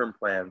long-term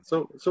plan?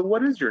 So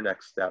what is your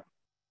next step?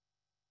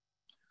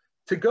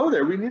 To go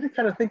there, we need to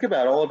kind of think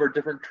about all of our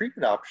different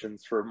treatment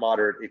options for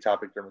moderate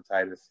atopic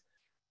dermatitis.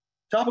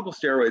 Topical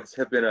steroids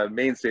have been a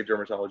mainstay of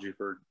dermatology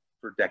for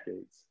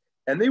decades,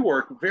 and they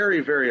work very,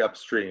 very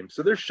upstream.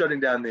 So they're shutting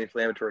down the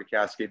inflammatory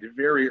cascade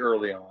very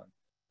early on.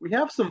 We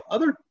have some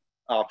other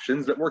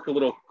options that work a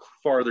little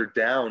farther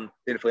down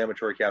the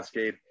inflammatory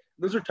cascade.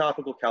 Those are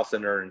topical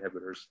calcineurin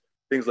inhibitors,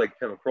 things like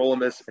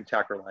pimecrolimus and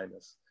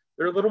tacrolimus.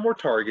 They're a little more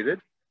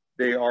targeted.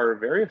 They are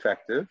very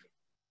effective.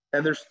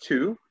 And there's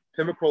two,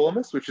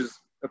 pimecrolimus, which is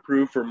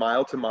approved for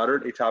mild to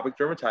moderate atopic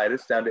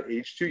dermatitis down to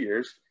age 2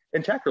 years,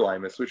 and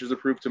tacrolimus, which is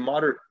approved for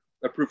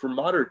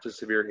moderate to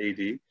severe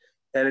AD,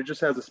 and it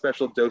just has a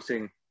special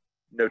dosing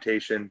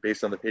notation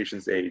based on the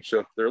patient's age. So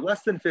if they're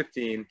less than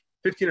 15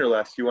 or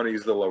less, you want to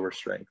use the lower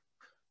strength.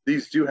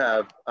 These do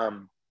have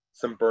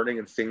some burning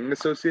and stinging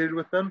associated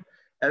with them,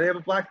 and they have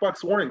a black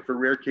box warning for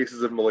rare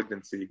cases of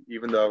malignancy.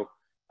 Even though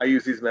I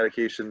use these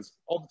medications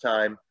all the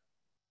time,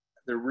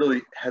 there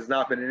really has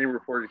not been any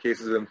reported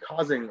cases of them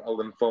causing a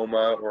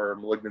lymphoma or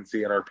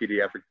malignancy in our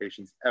pediatric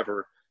patients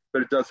ever,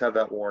 but it does have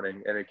that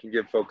warning, and it can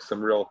give folks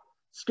some real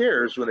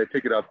scares when they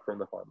pick it up from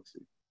the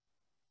pharmacy.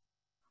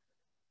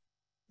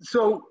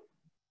 So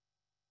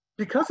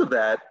because of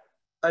that,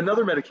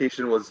 another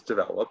medication was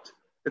developed.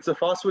 It's a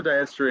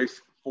phosphodiesterase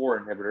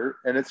 4 inhibitor,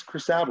 and it's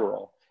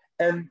crisaborole.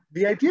 And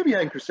the idea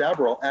behind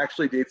crisaborole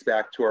actually dates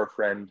back to our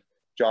friend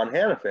John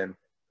Hannafin,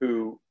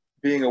 who,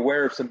 being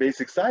aware of some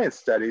basic science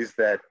studies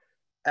that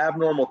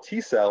abnormal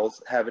T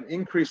cells have an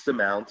increased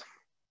amount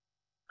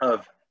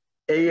of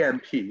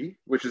AMP,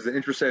 which is an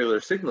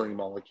intracellular signaling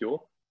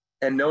molecule,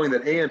 and knowing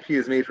that AMP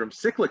is made from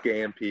cyclic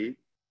AMP,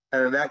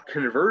 and that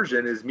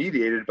conversion is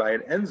mediated by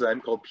an enzyme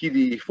called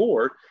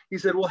PDE4, he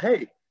said, well,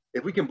 hey,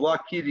 if we can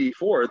block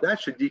PDE4, that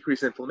should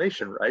decrease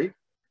inflammation, right?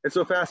 And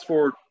so fast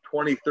forward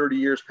 20, 30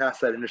 years past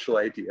that initial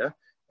idea,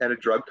 and a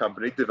drug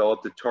company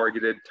developed a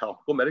targeted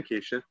topical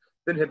medication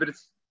that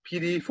inhibits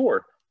PDE4.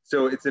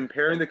 So it's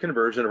impairing the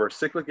conversion of our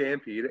cyclic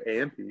AMP to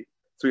AMP,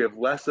 so we have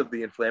less of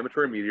the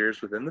inflammatory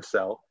mediators within the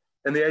cell.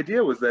 And the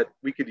idea was that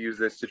we could use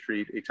this to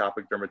treat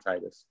atopic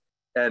dermatitis.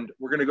 And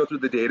we're going to go through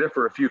the data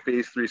for a few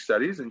phase 3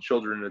 studies in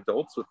children and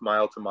adults with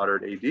mild to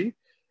moderate AD.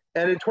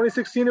 And in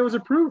 2016, it was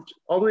approved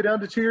all the way down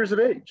to 2 years of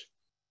age.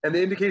 And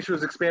the indication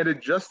was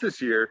expanded just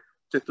this year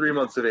to 3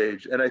 months of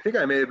age. And I think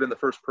I may have been the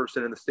first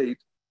person in the state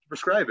to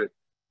prescribe it,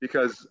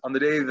 because on the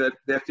day that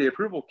the FDA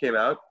approval came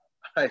out,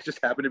 I just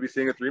happened to be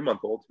seeing a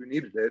 3-month-old who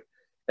needed it,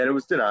 and it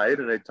was denied.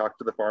 And I talked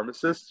to the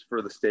pharmacist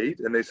for the state,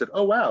 and they said,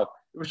 oh, wow,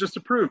 it was just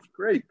approved.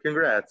 Great,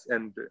 congrats.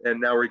 And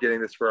now we're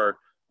getting this for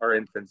our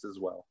infants as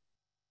well.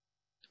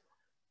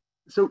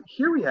 So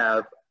here we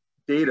have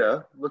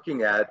data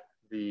looking at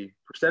the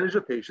percentage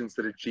of patients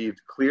that achieved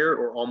clear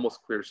or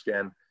almost clear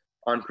skin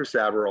on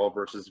crisaborole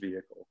versus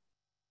vehicle.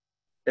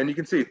 And you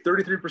can see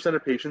 33%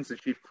 of patients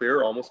achieved clear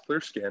or almost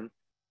clear skin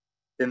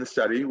in the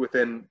study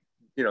within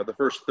the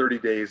first 30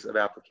 days of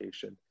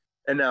application.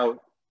 And now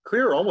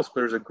clear or almost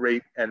clear is a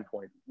great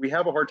endpoint. We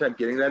have a hard time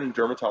getting that in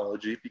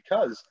dermatology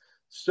because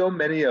so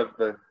many of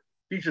the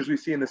features we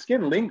see in the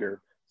skin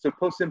linger. So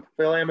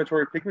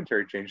post-inflammatory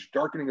pigmentary change,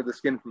 darkening of the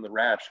skin from the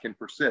rash can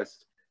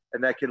persist,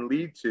 and that can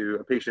lead to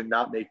a patient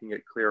not making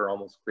it clear or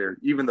almost clear,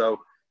 even though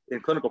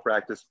in clinical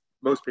practice,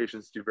 most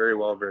patients do very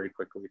well very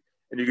quickly.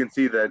 And you can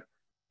see that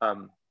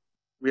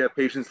we have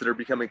patients that are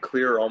becoming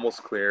clear or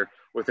almost clear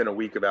within a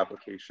week of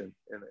application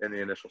in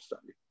the initial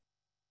study.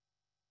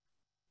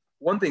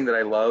 One thing that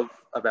I love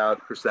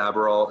about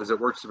crisaborole is it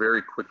works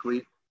very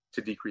quickly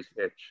to decrease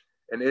itch.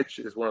 And itch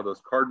is one of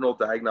those cardinal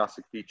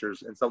diagnostic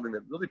features and something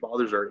that really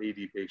bothers our AD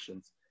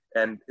patients.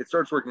 And it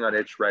starts working on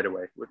itch right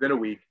away. Within a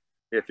week,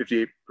 we have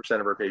 58%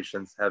 of our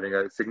patients having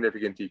a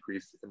significant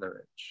decrease in their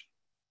itch.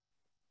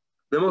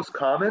 The most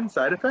common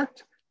side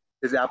effect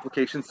is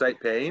application site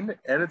pain,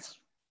 and it's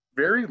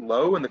very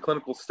low in the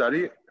clinical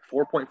study,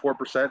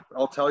 4.4%.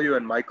 I'll tell you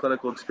in my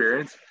clinical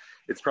experience,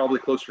 it's probably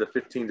closer to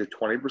 15 to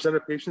 20%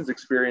 of patients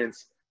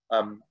experience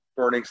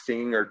burning,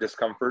 stinging, or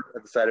discomfort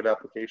at the site of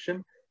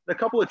application. And a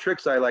couple of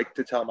tricks I like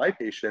to tell my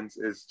patients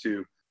is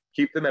to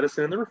keep the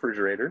medicine in the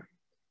refrigerator.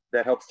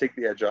 That helps take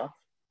the edge off.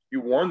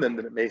 You warn them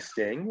that it may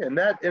sting, and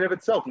that in of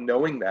itself,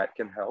 knowing that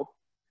can help.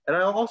 And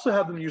I'll also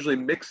have them usually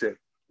mix it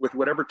with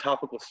whatever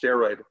topical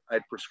steroid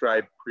I'd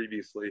prescribed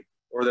previously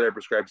or that I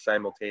prescribed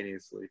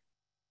simultaneously.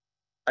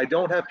 I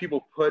don't have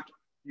people put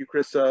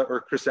Eucrisa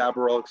or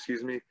crisaborole,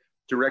 excuse me,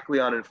 directly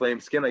on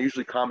inflamed skin. I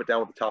usually calm it down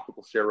with the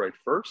topical steroid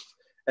first,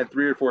 and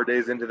 3 or 4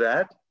 days into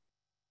that,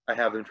 I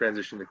have them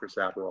transition to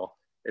crisaborole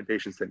in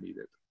patients that need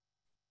it.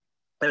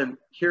 And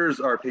here's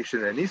our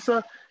patient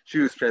Anissa. She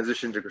was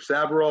transitioned to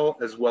crisaborole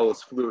as well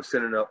as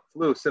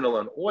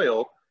fluocinolone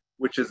oil,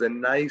 which is a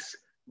nice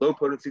low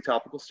potency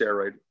topical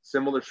steroid,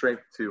 similar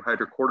strength to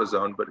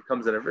hydrocortisone, but it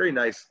comes in a very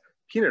nice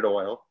peanut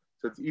oil.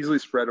 So it's easily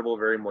spreadable,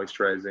 very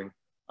moisturizing,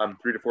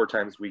 3 to 4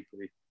 times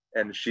weekly.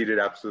 And she did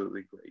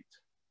absolutely great.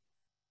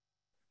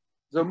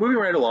 So moving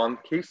right along,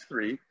 case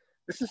 3,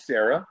 this is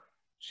Sarah.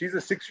 She's a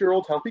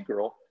 6-year-old healthy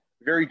girl,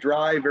 very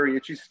dry, very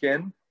itchy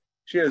skin.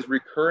 She has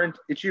recurrent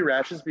itchy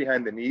rashes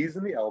behind the knees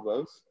and the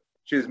elbows.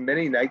 She has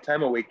many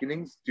nighttime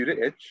awakenings due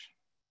to itch.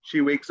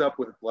 She wakes up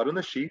with blood on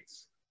the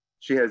sheets.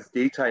 She has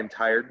daytime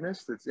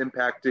tiredness that's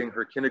impacting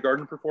her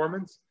kindergarten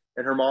performance,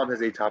 and her mom has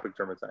atopic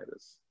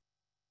dermatitis.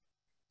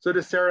 So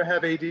does Sarah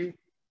have AD?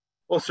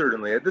 Well,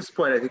 certainly. At this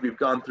point, I think we've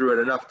gone through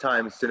it enough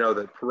times to know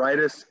that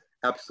pruritus,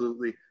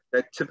 absolutely.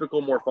 That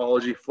typical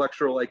morphology,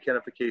 flexural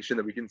lichenification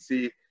that we can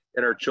see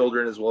in our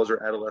children as well as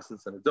our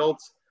adolescents and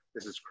adults.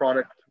 This is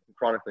chronic,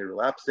 chronically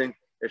relapsing,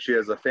 and she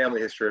has a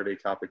family history of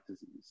atopic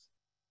disease.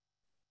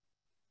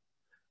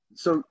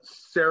 So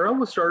Sarah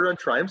was started on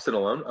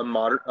triamcinolone,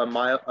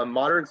 a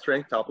moderate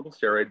strength topical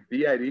steroid,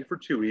 BID for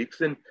 2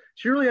 weeks, and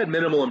she really had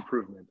minimal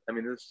improvement. I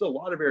mean, there's still a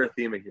lot of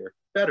erythema here.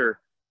 Better,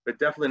 but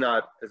definitely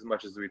not as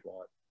much as we'd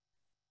want.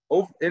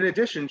 In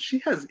addition, she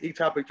has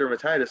atopic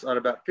dermatitis on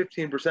about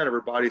 15% of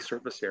her body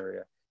surface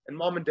area. And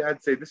mom and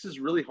dad say this is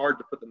really hard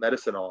to put the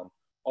medicine on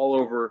all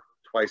over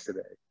twice a day.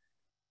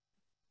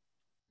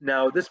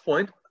 Now, at this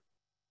point,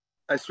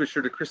 I switched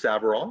her to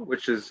crisaborole,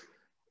 which is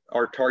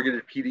our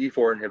targeted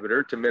PDE4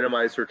 inhibitor to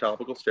minimize her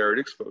topical steroid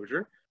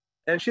exposure.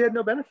 And she had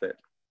no benefit,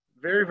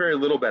 very, very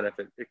little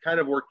benefit. It kind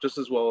of worked just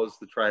as well as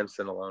the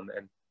triamcinolone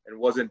and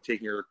wasn't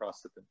taking her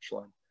across the finish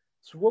line.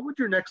 So what would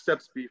your next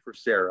steps be for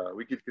Sarah?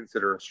 We could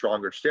consider a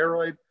stronger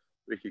steroid.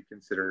 We could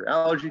consider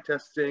allergy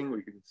testing.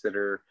 We could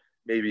consider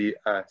maybe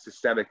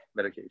systemic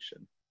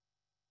medication.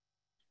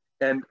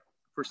 And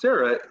for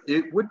Sarah,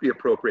 it would be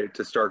appropriate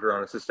to start her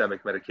on a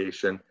systemic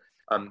medication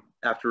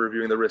after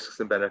reviewing the risks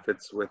and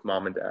benefits with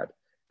mom and dad.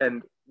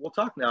 And we'll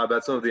talk now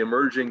about some of the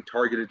emerging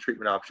targeted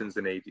treatment options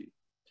in AD.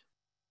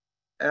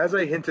 As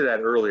I hinted at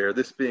earlier,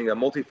 this being a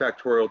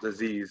multifactorial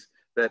disease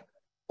that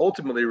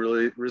ultimately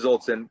really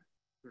results in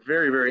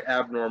very, very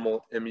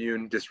abnormal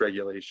immune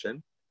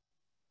dysregulation.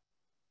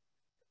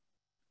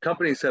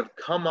 Companies have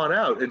come on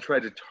out and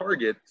tried to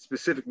target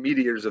specific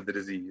mediators of the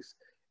disease.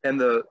 And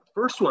the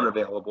first one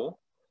available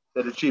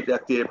that achieved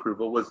FDA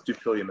approval was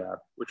dupilumab,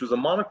 which was a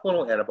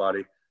monoclonal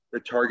antibody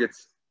that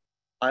targets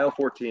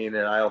IL-14 and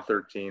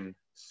IL-13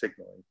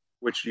 signaling,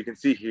 which you can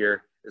see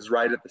here is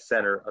right at the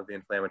center of the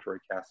inflammatory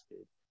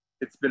cascade.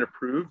 It's been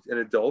approved in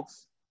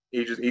adults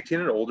ages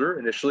 18 and older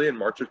initially in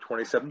March of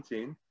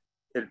 2017.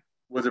 It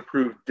was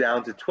approved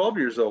down to 12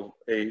 years old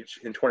age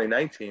in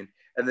 2019.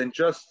 And then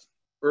just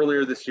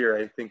earlier this year,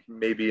 I think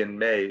maybe in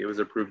May, it was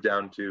approved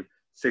down to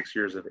 6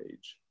 years of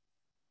age.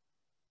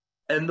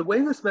 And the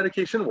way this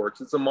medication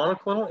works, it's a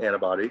monoclonal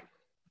antibody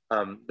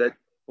that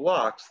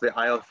blocks the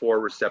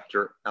IL-4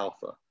 receptor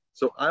alpha.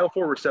 So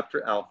IL-4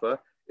 receptor alpha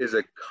is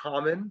a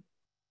common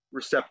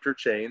receptor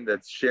chain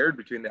that's shared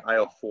between the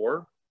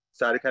IL-4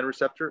 cytokine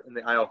receptor and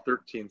the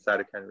IL-13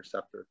 cytokine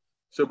receptor.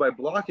 So by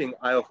blocking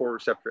IL-4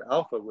 receptor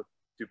alpha with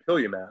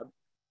dupilumab,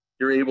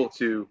 you're able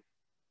to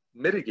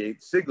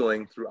mitigate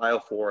signaling through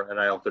IL-4 and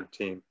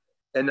IL-13.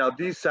 And now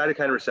these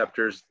cytokine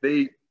receptors,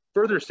 they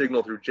further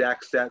signal through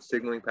JAK-STAT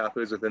signaling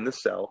pathways within the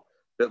cell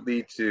that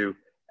lead to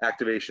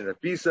activation of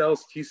B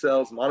cells, T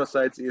cells,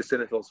 monocytes,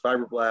 eosinophils,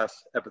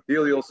 fibroblasts,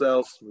 epithelial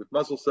cells, smooth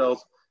muscle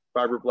cells,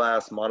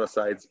 fibroblasts,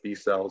 monocytes, B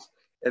cells.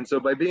 And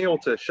so by being able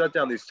to shut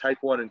down these type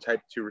 1 and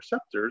type 2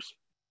 receptors,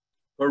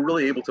 we're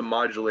really able to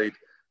modulate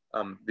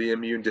the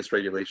immune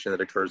dysregulation that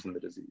occurs in the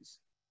disease.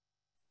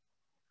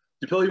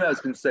 Dupilumab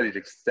has been studied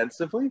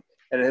extensively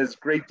and it has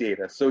great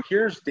data. So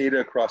here's data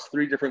across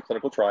 3 different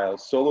clinical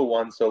trials, Solo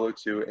 1, Solo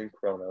 2, and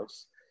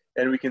Chronos.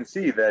 And we can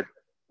see that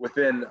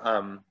within,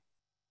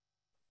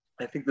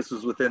 I think this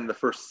was within the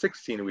first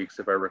 16 weeks,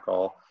 if I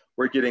recall,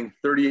 we're getting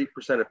 38%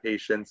 of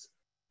patients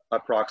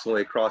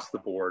approximately across the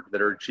board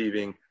that are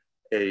achieving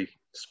a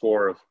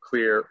score of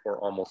clear or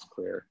almost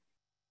clear.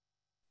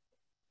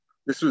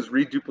 This was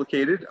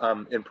reduplicated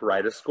in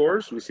pruritus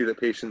scores. We see that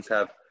patients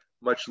have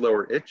much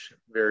lower itch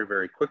very,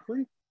 very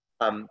quickly.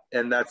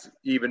 And that's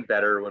even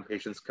better when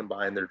patients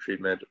combine their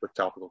treatment with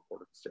topical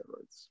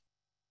corticosteroids.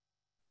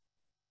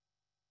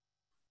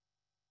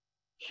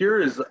 Here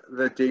is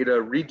the data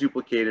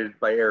reduplicated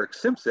by Eric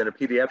Simpson, a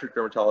pediatric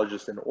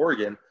dermatologist in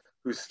Oregon,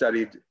 who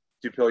studied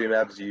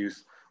dupilumab's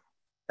use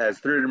as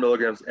 300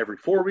 milligrams every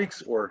 4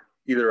 weeks, or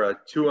either a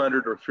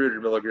 200 or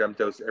 300 milligram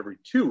dose every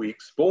 2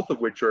 weeks, both of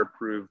which are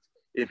approved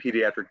in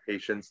pediatric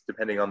patients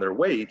depending on their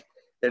weight,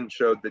 and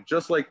showed that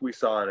just like we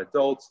saw in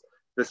adults,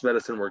 this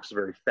medicine works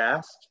very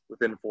fast.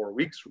 Within 4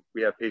 weeks,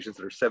 we have patients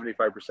that are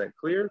 75%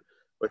 clear.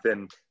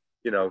 Within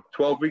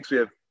 12 weeks, we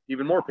have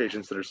even more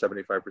patients that are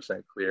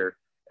 75% clear.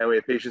 And we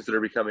have patients that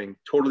are becoming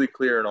totally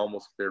clear and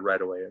almost clear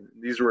right away. And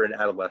these were in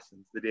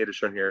adolescents. The data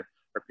shown here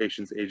are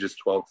patients ages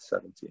 12 to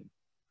 17.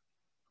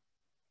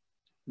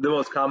 The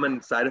most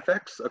common side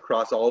effects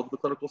across all of the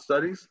clinical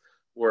studies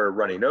were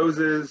runny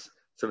noses,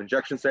 some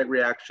injection site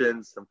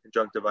reactions, some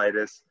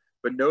conjunctivitis.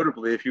 But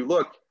notably, if you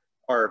look,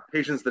 our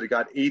patients that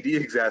got AD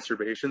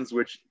exacerbations,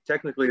 which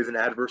technically is an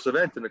adverse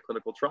event in a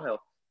clinical trial,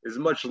 is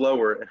much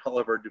lower in all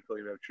of our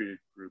dupilumab treated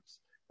groups.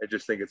 I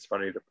just think it's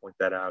funny to point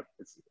that out.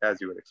 It's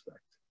as you would expect.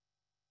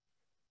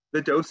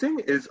 The dosing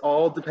is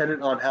all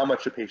dependent on how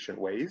much a patient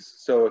weighs.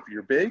 So if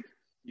you're big,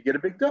 you get a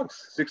big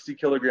dose, 60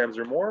 kilograms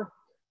or more.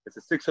 It's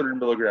a 600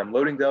 milligram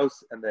loading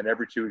dose, and then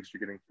every 2 weeks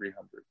you're getting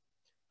 300.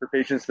 For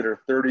patients that are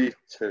 30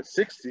 to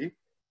 60,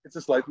 it's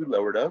a slightly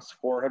lower dose,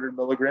 400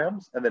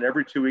 milligrams, and then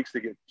every 2 weeks they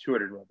get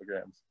 200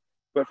 milligrams.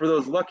 But for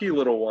those lucky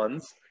little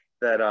ones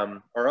that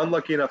are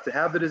unlucky enough to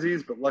have the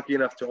disease, but lucky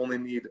enough to only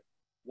need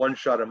 1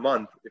 shot a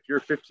month, if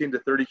you're 15 to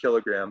 30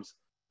 kilograms,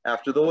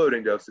 after the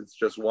loading dose, it's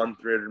just 1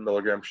 300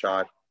 milligram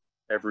shot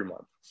every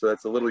month. So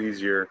that's a little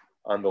easier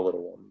on the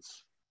little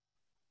ones.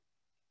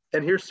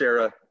 And here's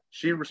Sarah.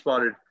 She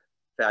responded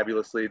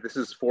fabulously. This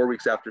is 4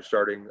 weeks after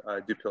starting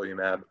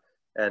dupilumab,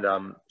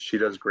 and she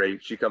does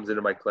great. She comes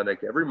into my clinic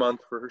every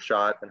month for her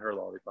shot and her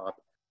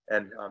lollipop,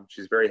 and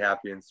she's very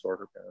happy, and so are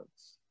her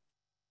parents.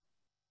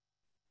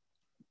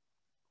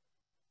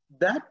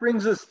 That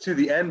brings us to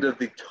the end of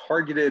the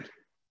targeted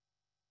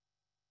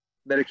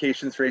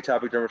medications for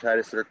atopic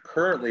dermatitis that are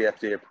currently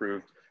FDA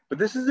approved. But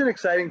this is an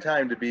exciting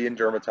time to be in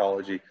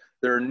dermatology.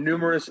 There are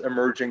numerous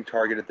emerging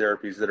targeted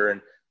therapies that are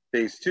in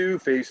phase 2,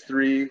 phase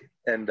 3,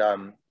 and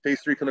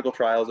phase 3 clinical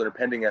trials that are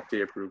pending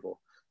FDA approval.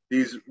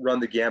 These run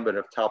the gambit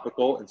of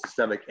topical and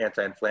systemic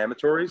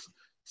anti-inflammatories,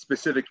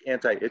 specific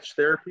anti-itch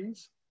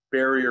therapies,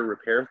 barrier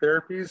repair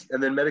therapies,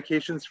 and then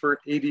medications for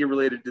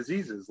AD-related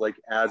diseases like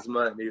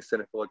asthma and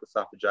eosinophilic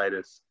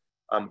esophagitis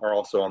are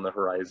also on the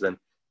horizon.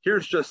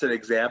 Here's just an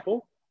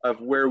example of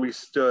where we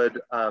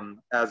stood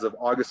as of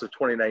August of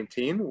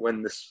 2019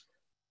 when this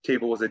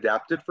table was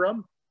adapted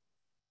from.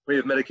 We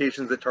have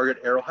medications that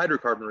target aryl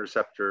hydrocarbon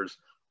receptors,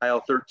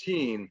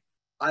 IL-13,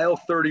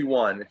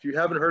 IL-31. If you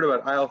haven't heard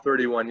about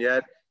IL-31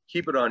 yet,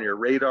 keep it on your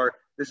radar.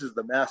 This is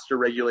the master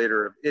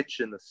regulator of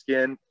itch in the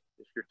skin.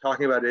 If you're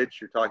talking about itch,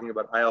 you're talking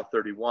about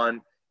IL-31,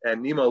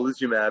 and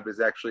nemolizumab has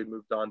actually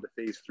moved on to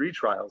phase 3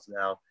 trials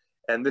now.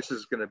 And this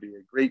is going to be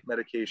a great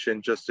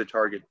medication just to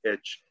target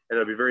itch. And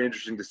it'll be very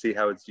interesting to see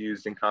how it's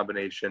used in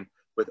combination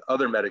with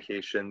other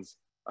medications,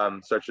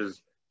 such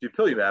as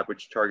dupilumab,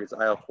 which targets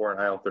IL-4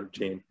 and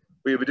IL-13.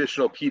 We have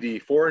additional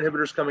PDE4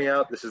 inhibitors coming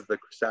out. This is the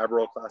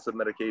crisaborole class of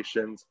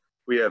medications.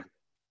 We have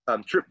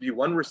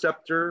TRPV1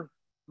 receptor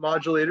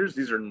modulators.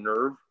 These are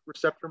nerve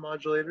receptor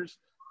modulators.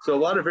 So a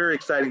lot of very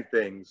exciting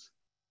things.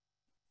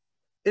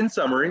 In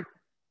summary,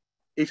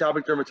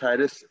 atopic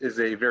dermatitis is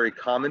a very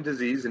common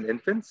disease in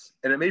infants,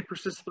 and it may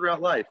persist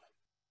throughout life.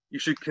 You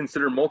should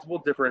consider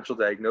multiple differential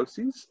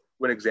diagnoses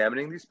when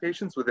examining these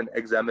patients with an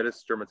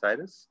eczematous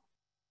dermatitis.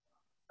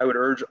 I would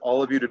urge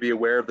all of you to be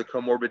aware of the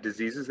comorbid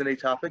diseases in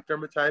atopic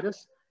dermatitis,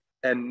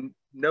 and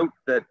note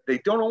that they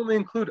don't only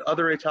include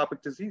other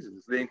atopic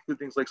diseases. They include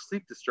things like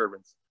sleep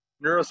disturbance,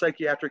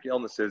 neuropsychiatric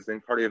illnesses,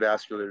 and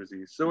cardiovascular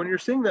disease. So when you're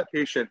seeing that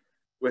patient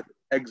with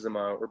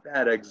eczema or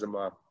bad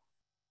eczema,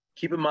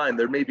 keep in mind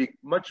there may be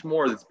much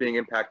more that's being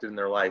impacted in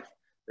their life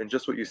than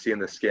just what you see in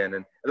the skin.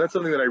 And that's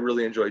something that I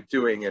really enjoy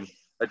doing and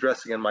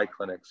addressing in my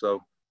clinic.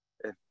 So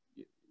if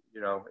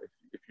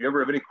you ever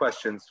have any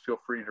questions, feel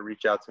free to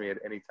reach out to me at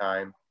any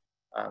time.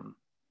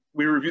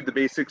 We reviewed the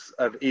basics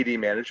of AD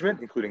management,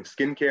 including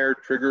skincare,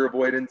 trigger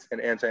avoidance, and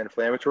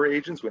anti-inflammatory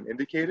agents when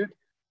indicated.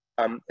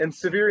 And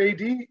severe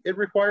AD, it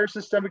requires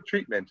systemic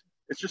treatment.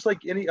 It's just like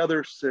any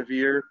other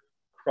severe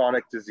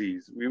chronic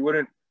disease. We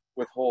wouldn't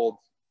withhold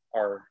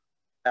our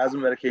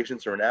asthma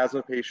medications for an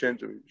asthma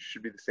patient. It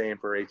should be the same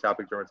for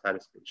atopic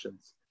dermatitis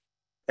patients.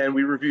 And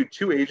we reviewed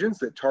 2 agents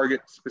that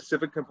target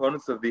specific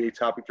components of the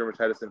atopic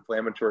dermatitis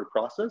inflammatory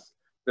process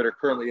that are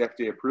currently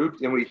FDA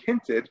approved. And we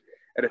hinted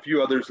at a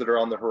few others that are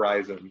on the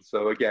horizon.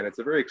 So again, it's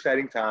a very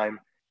exciting time.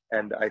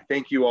 And I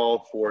thank you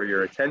all for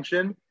your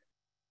attention.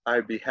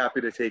 I'd be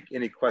happy to take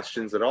any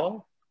questions at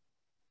all.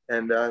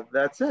 And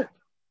that's it.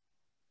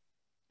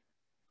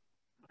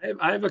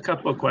 I have a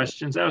couple of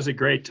questions. That was a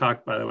great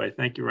talk, by the way.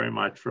 Thank you very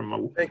much. From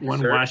one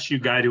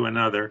WashU guy to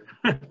another.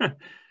 Thanks,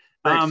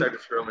 Dr.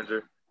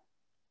 Strominger.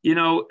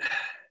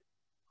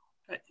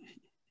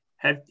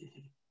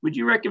 Would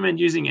you recommend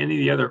using any of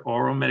the other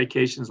oral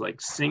medications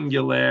like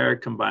Singulair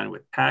combined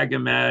with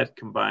Pagamet,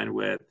 combined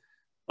with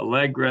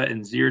Allegra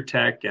and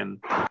Zyrtec, and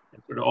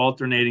sort of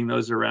alternating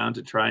those around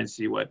to try and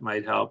see what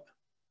might help?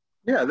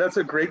 Yeah, that's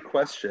a great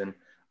question.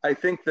 I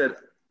think that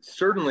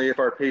certainly if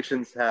our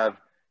patients have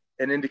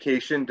an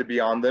indication to be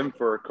on them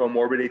for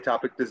comorbid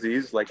atopic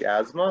disease like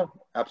asthma,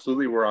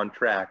 absolutely we're on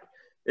track.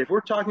 If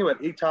we're talking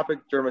about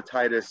atopic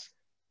dermatitis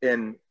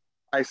in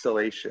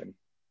isolation,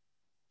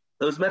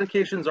 those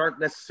medications aren't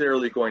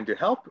necessarily going to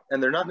help,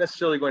 and they're not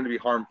necessarily going to be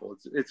harmful.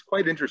 It's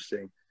quite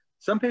interesting.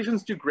 Some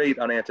patients do great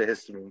on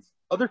antihistamines.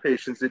 Other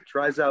patients, it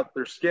dries out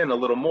their skin a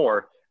little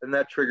more, and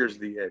that triggers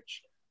the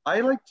itch.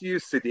 I like to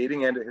use sedating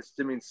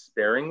antihistamines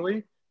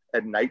sparingly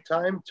at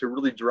nighttime to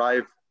really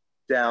drive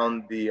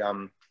down the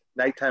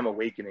nighttime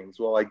awakenings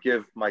while I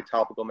give my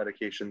topical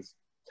medications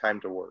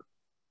time to work.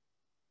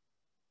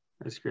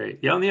 That's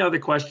great. The only other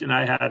question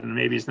I had, and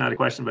maybe it's not a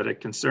question, but a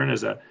concern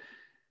as a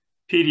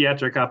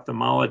pediatric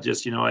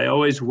ophthalmologist, you know, I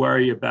always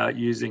worry about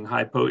using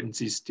high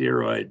potency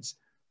steroids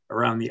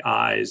around the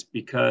eyes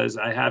because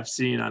I have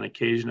seen on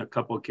occasion a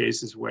couple of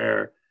cases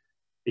where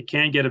it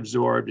can get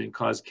absorbed and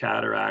cause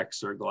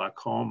cataracts or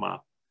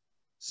glaucoma.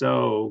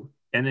 So,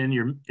 and then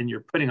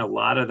you're putting a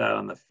lot of that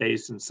on the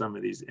face in some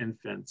of these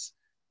infants.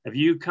 Have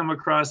you come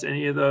across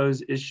any of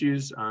those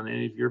issues on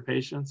any of your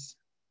patients?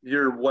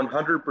 You're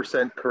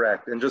 100%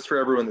 correct. And just for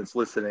everyone that's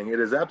listening, it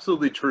is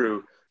absolutely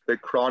true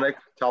that chronic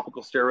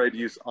topical steroid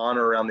use on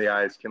or around the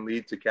eyes can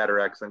lead to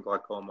cataracts and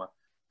glaucoma.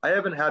 I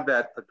haven't had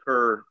that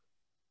occur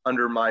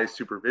under my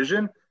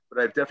supervision,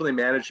 but I've definitely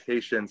managed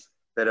patients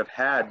that have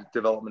had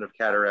development of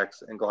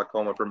cataracts and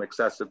glaucoma from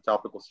excessive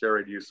topical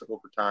steroid use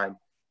over time,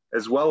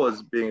 as well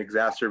as being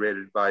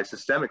exacerbated by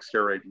systemic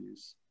steroid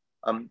use.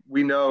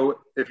 We know,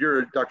 if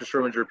you're Dr.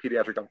 Strominger, a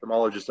pediatric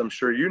ophthalmologist, I'm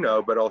sure you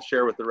know, but I'll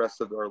share with the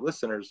rest of our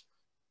listeners,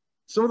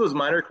 some of those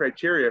minor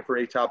criteria for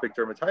atopic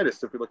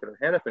dermatitis, if we look at our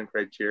Hannafin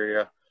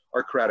criteria,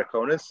 are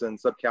keratoconus and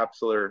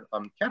subcapsular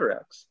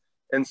cataracts.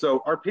 And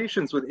so our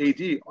patients with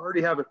AD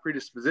already have a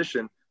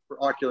predisposition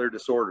for ocular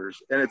disorders.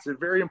 And it's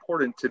very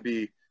important to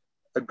be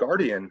a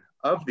guardian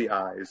of the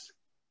eyes.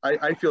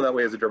 I feel that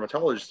way as a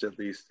dermatologist, at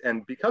least.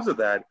 And because of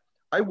that,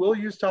 I will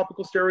use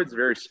topical steroids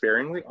very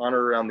sparingly on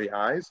or around the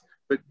eyes,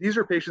 but these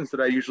are patients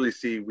that I usually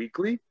see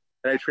weekly,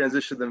 and I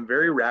transition them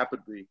very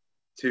rapidly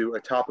to a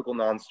topical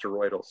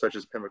non-steroidal, such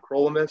as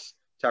pimecrolimus,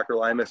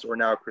 tacrolimus, or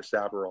now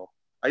crisaborole.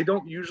 I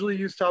don't usually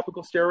use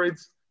topical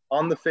steroids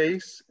on the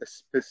face,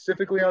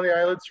 specifically on the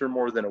eyelids, for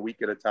more than a week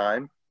at a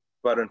time.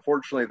 But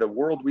unfortunately, the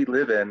world we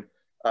live in,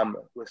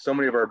 with so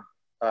many of our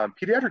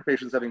pediatric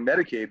patients having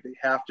Medicaid, they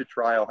have to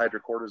trial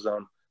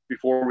hydrocortisone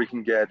before we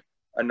can get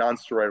a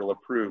non-steroidal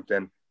approved.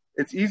 And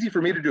it's easy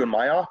for me to do in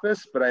my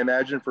office, but I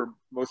imagine for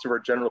most of our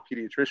general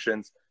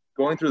pediatricians,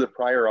 going through the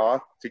prior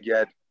auth to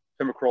get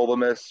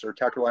pimecrolimus or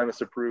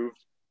tacrolimus approved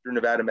through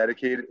Nevada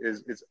Medicaid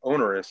is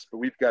onerous, but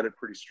we've got it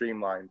pretty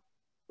streamlined.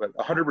 But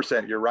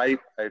 100%, you're right.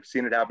 I've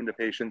seen it happen to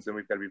patients, and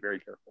we've got to be very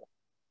careful.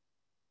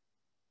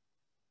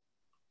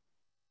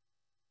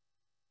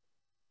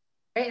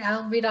 Great.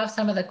 I'll read off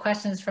some of the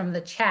questions from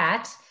the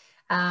chat.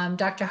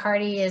 Dr.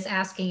 Hardy is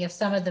asking if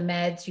some of the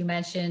meds you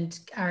mentioned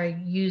are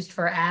used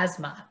for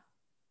asthma.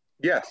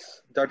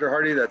 Yes, Dr.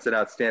 Hardy, that's an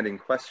outstanding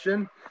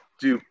question.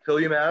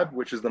 Dupilumab,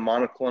 which is the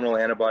monoclonal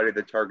antibody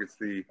that targets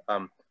the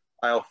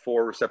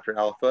IL-4 receptor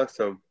alpha,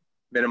 so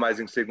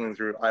minimizing signaling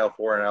through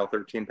IL-4 and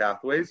IL-13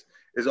 pathways,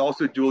 is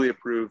also duly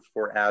approved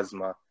for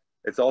asthma.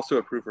 It's also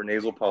approved for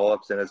nasal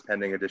polyps and is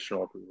pending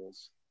additional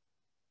approvals.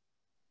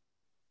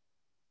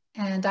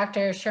 And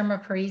Dr.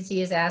 Sherma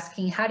Parisi is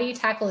asking, how do you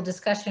tackle a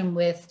discussion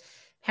with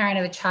a parent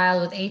of a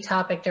child with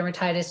atopic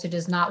dermatitis who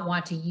does not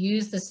want to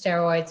use the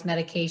steroids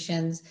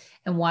medications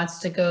and wants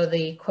to go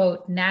the,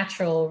 quote,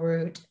 natural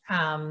route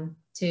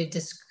to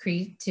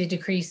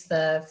decrease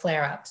the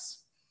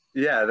flare-ups?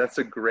 Yeah, that's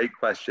a great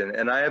question.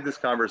 And I have this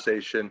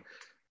conversation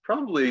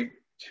probably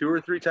 2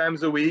 or 3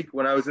 times a week.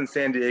 When I was in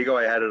San Diego,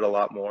 I had it a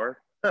lot more.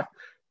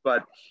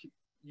 But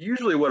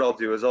usually what I'll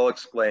do is I'll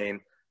explain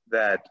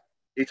that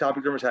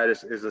atopic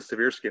dermatitis is a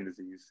severe skin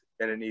disease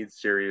and it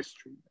needs serious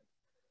treatment.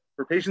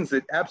 For patients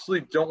that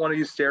absolutely don't want to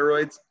use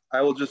steroids,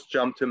 I will just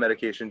jump to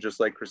medication just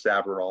like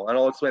crisaborole. And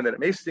I'll explain that it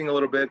may sting a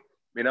little bit,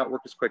 may not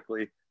work as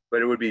quickly,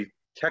 but it would be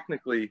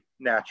technically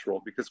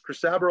natural because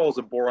crisaborole is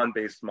a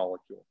boron-based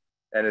molecule.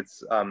 And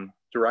it's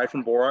derived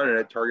from boron and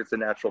it targets a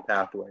natural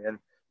pathway. And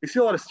we see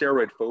a lot of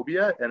steroid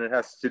phobia, and it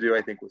has to do,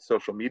 I think, with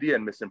social media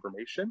and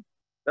misinformation.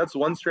 That's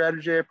one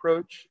strategy I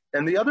approach.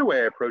 And the other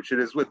way I approach it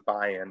is with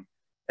buy-in.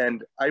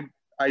 And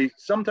I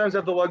sometimes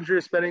have the luxury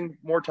of spending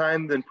more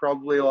time than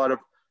probably a lot of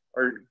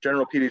our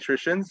general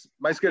pediatricians.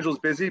 My schedule is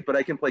busy, but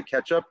I can play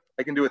catch up.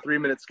 I can do a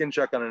 3-minute skin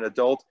check on an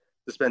adult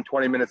to spend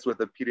 20 minutes with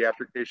a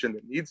pediatric patient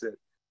that needs it.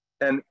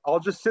 And I'll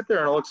just sit there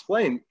and I'll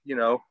explain, you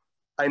know,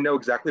 I know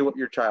exactly what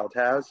your child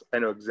has. I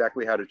know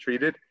exactly how to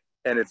treat it.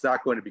 And it's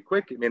not going to be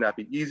quick. It may not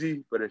be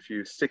easy, but if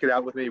you stick it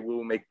out with me, we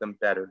will make them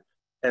better.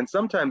 And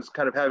sometimes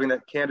kind of having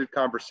that candid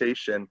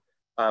conversation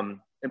and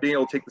being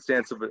able to take the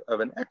stance of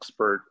an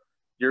expert,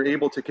 you're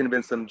able to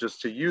convince them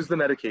just to use the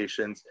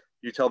medications.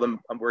 You tell them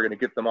we're going to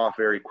get them off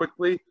very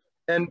quickly.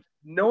 And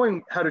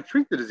knowing how to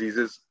treat the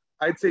diseases,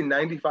 I'd say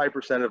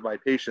 95% of my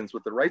patients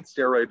with the right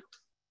steroid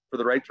for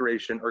the right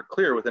duration are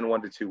clear within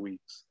 1 to 2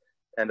 weeks.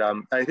 And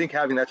I think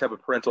having that type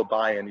of parental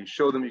buy-in, you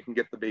show them you can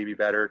get the baby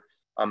better,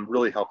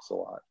 really helps a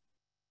lot.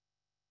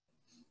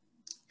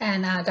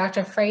 And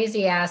Dr.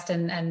 Frazee asked,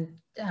 and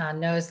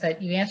knows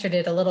that you answered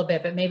it a little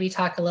bit, but maybe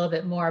talk a little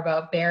bit more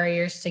about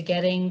barriers to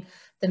getting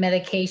the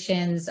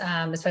medications,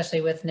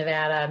 especially with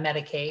Nevada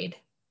Medicaid.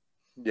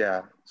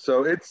 Yeah,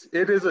 so it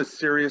is a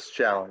serious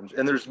challenge,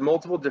 and there's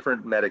multiple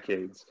different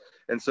Medicaids.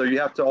 And so you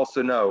have to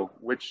also know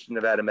which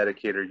Nevada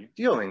Medicaid are you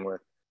dealing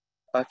with.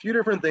 A few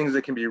different things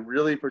that can be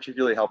really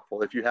particularly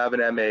helpful if you have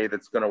an MA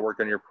that's going to work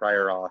on your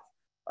prior auth.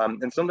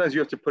 And sometimes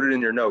you have to put it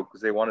in your note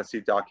because they want to see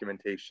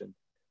documentation.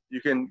 You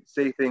can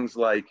say things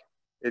like,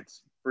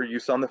 it's for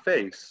use on the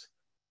face.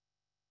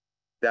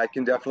 That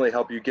can definitely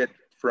help you get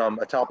from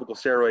a topical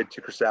steroid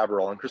to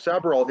crisaborole. And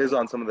crisaborole is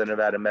on some of the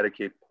Nevada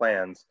Medicaid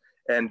plans.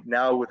 And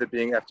now with it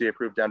being FDA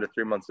approved down to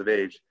 3 months of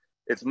age,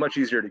 it's much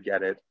easier to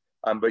get it,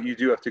 but you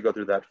do have to go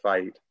through that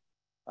fight.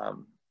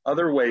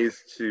 Other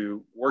ways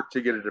to work to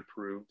get it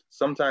approved,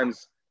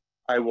 sometimes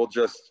I will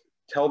just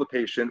tell the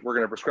patient, we're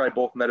going to prescribe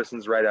both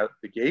medicines right out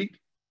the gate,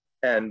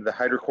 and the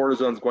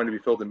hydrocortisone is going to be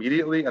filled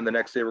immediately, and the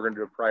next day we're going to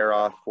do a prior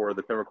auth for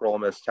the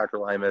pimecrolimus,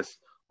 tacrolimus,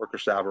 or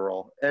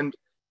crisaborole. And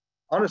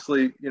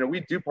honestly, you know,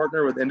 we do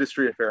partner with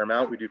industry a fair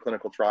amount. We do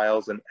clinical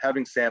trials, and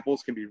having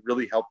samples can be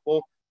really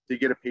helpful to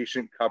get a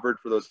patient covered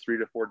for those 3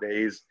 to 4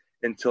 days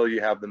until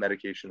you have the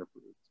medication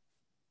approved.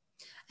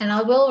 And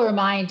I will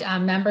remind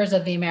members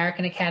of the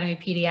American Academy of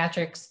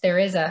Pediatrics, there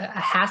is a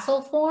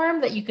hassle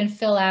form that you can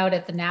fill out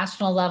at the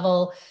national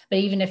level, but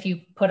even if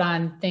you put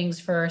on things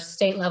for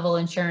state level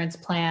insurance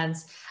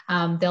plans,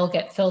 they'll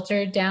get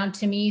filtered down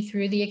to me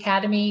through the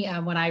Academy.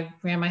 When I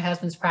ran my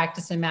husband's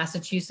practice in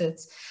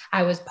Massachusetts,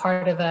 I was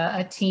part of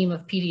a team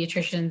of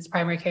pediatricians,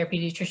 primary care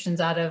pediatricians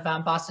out of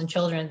Boston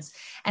Children's.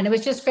 And it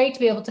was just great to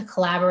be able to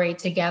collaborate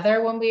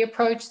together when we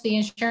approached the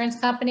insurance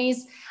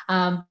companies,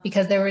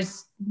 because there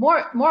was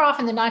more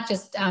often than not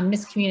just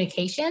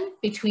miscommunication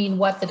between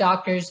what the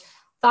doctors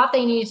thought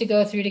they needed to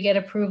go through to get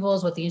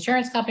approvals, what the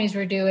insurance companies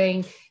were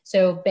doing.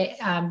 So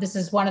this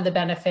is one of the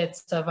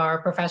benefits of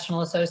our professional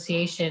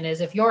association,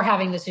 is if you're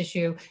having this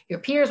issue, your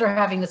peers are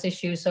having this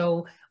issue.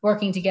 So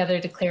working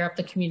together to clear up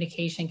the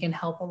communication can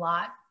help a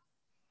lot.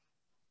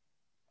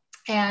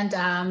 And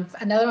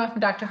another one from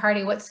Dr.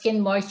 Hardy, what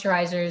skin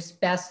moisturizer is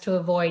best to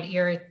avoid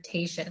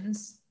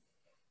irritations?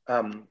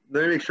 Let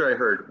me make sure I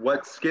heard.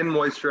 What skin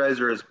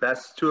moisturizer is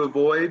best to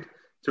avoid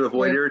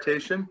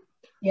irritation?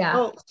 Yeah.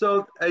 Well,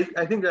 so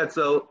I think that's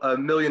a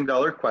 $1 million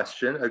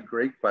question, a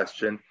great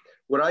question.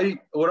 What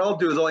I'll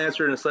do is I'll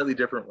answer it in a slightly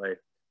different way.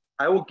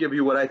 I will give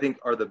you what I think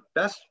are the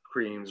best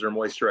creams or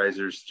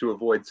moisturizers to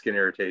avoid skin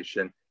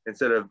irritation,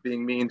 instead of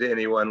being mean to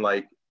anyone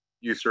like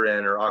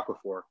Eucerin or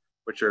Aquaphor,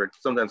 which are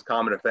sometimes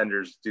common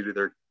offenders due to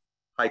their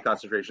high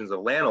concentrations of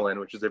lanolin,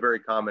 which is a very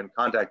common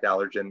contact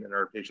allergen in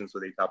our patients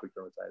with atopic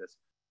dermatitis.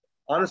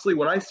 Honestly,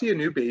 when I see a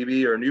new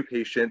baby or a new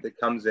patient that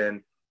comes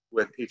in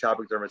with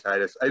atopic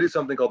dermatitis, I do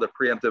something called a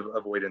preemptive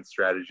avoidance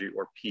strategy,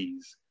 or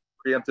PAAS,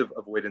 preemptive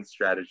avoidance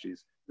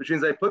strategies, which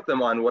means I put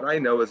them on what I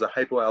know is a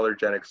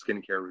hypoallergenic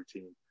skincare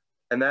routine.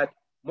 And that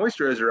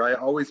moisturizer I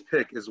always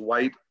pick is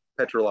white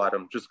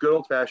petrolatum, just good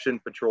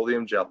old-fashioned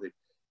petroleum jelly.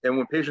 And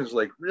when patients are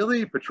like,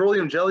 really,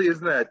 petroleum jelly,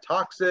 isn't that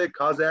toxic,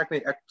 cause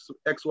acne,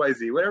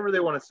 XYZ, whatever they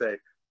want to say,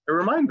 I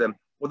remind them,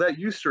 well, that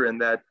Eucerin,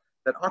 that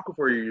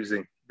Aquaphor you're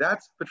using,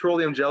 that's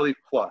petroleum jelly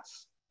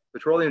plus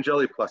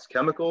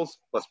chemicals,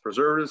 plus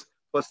preservatives,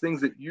 plus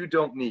things that you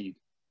don't need.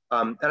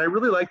 And I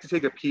really like to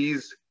take a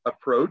PAAS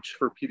approach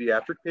for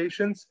pediatric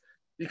patients,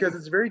 because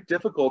it's very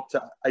difficult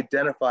to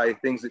identify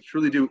things that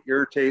truly do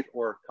irritate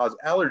or cause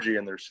allergy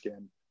in their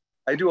skin.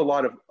 I do a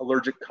lot of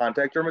allergic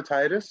contact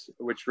dermatitis,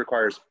 which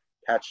requires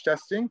patch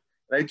testing,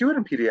 and I do it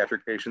in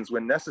pediatric patients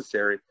when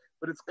necessary,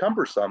 but it's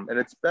cumbersome, and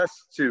it's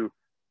best to,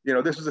 you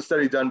know, this was a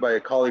study done by a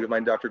colleague of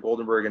mine, Dr.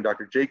 Goldenberg and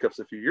Dr. Jacobs,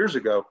 a few years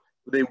ago.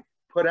 They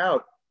put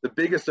out the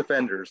biggest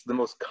offenders, the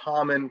most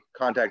common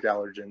contact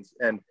allergens,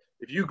 and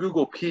if you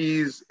Google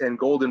PAAS and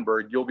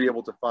Goldenberg, you'll be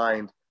able to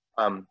find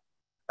a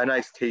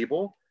nice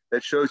table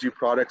that shows you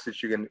products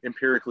that you can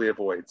empirically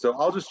avoid. So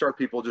I'll just start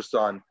people just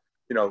on,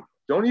 you know,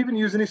 don't even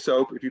use any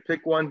soap. If you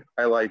pick one,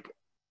 I like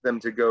them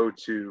to go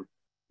to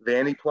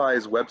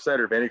Vaniply's website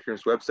or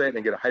Vanicream's website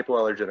and get a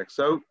hypoallergenic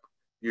soap,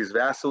 use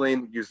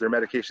Vaseline, use their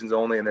medications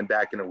only, and then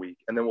back in a week.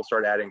 And then we'll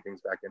start adding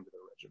things back into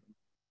their regimen.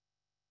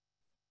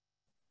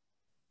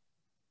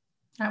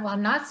 All right, well,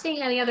 I'm not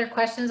seeing any other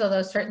questions,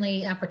 although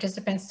certainly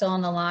participants still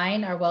on the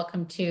line are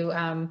welcome to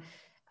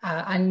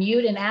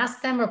unmute and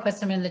ask them or put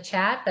them in the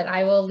chat, but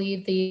I will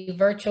lead the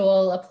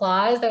virtual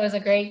applause. That was a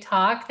great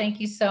talk. Thank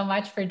you so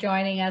much for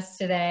joining us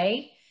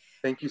today.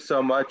 Thank you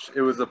so much. It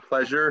was a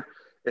pleasure.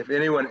 If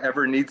anyone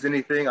ever needs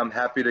anything, I'm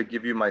happy to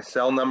give you my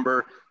cell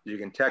number. You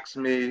can text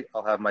me.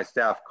 I'll have my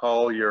staff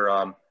call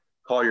your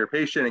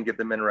patient and get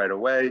them in right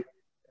away.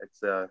 It's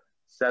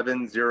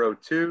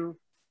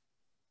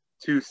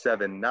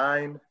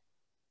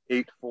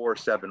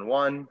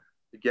 702-279-8471.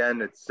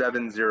 Again, it's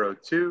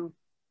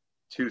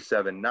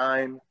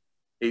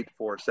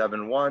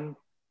 702-279-8471.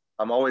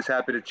 I'm always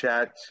happy to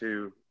chat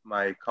to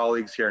my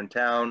colleagues here in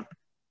town.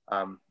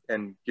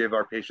 and give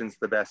our patients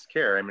the best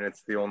care. I mean,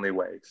 it's the only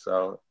way.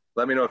 So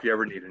let me know if you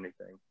ever need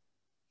anything.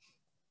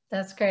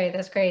 That's great.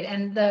 That's great.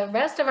 And the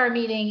rest of our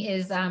meeting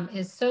is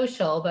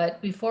social,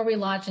 but before we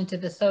launch into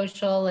the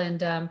social,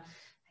 and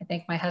I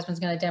think my husband's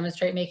going to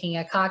demonstrate making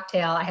a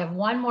cocktail, I have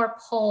one more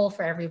poll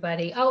for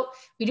everybody. Oh,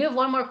 we do have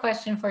one more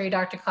question for you,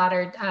 Dr.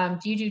 Cotter.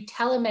 Do you do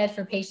telemed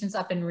for patients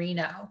up in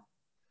Reno?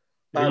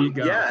 There you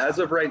go. Yeah, as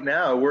of right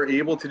now, we're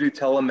able to do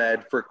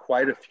telemed for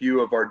quite a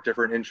few of our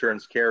different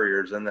insurance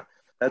carriers. And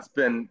that's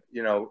been,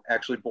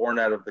 actually born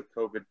out of the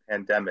COVID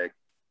pandemic.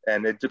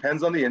 And it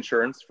depends on the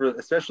insurance,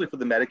 especially for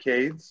the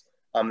Medicaids,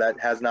 that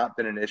has not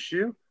been an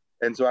issue.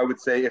 And so I would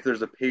say if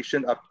there's a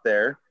patient up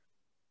there,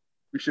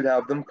 we should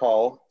have them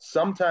call.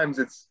 Sometimes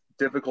it's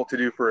difficult to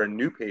do for a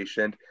new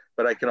patient,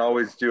 but I can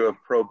always do a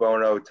pro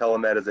bono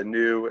telemed as a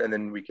new, and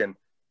then we can,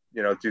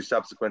 do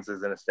subsequence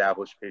as an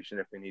established patient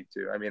if we need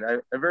to. I mean,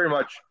 I'm very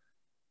much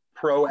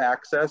pro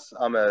access.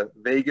 I'm a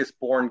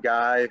Vegas-born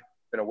guy,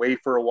 been away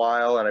for a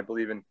while, and I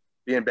believe in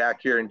being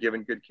back here and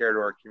giving good care to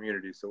our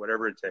community. So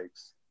whatever it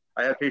takes.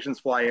 I have patients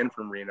fly in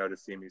from Reno to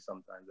see me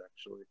sometimes,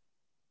 actually.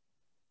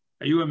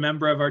 Are you a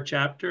member of our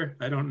chapter?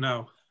 I don't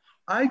know.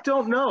 I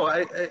don't know.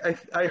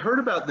 I heard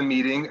about the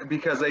meeting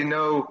because I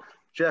know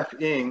Jeff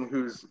Ng,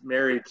 who's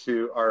married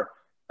to our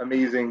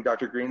amazing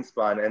Dr.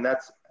 Greenspun, and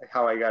that's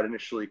how I got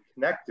initially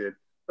connected.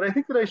 But I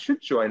think that I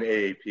should join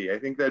AAP. I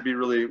think that'd be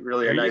really,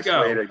 really a nice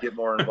way to get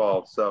more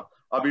involved. So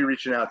I'll be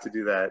reaching out to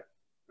do that.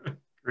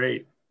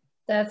 Great.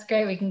 That's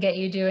great. We can get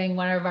you doing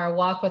one of our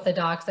walk with the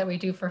docs that we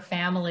do for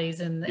families.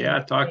 And yeah,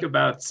 talk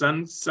about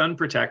sun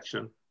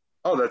protection.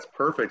 Oh, that's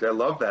perfect. I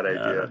love that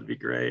idea. That'd be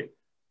great.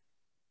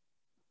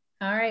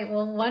 All right.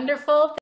 Well, wonderful.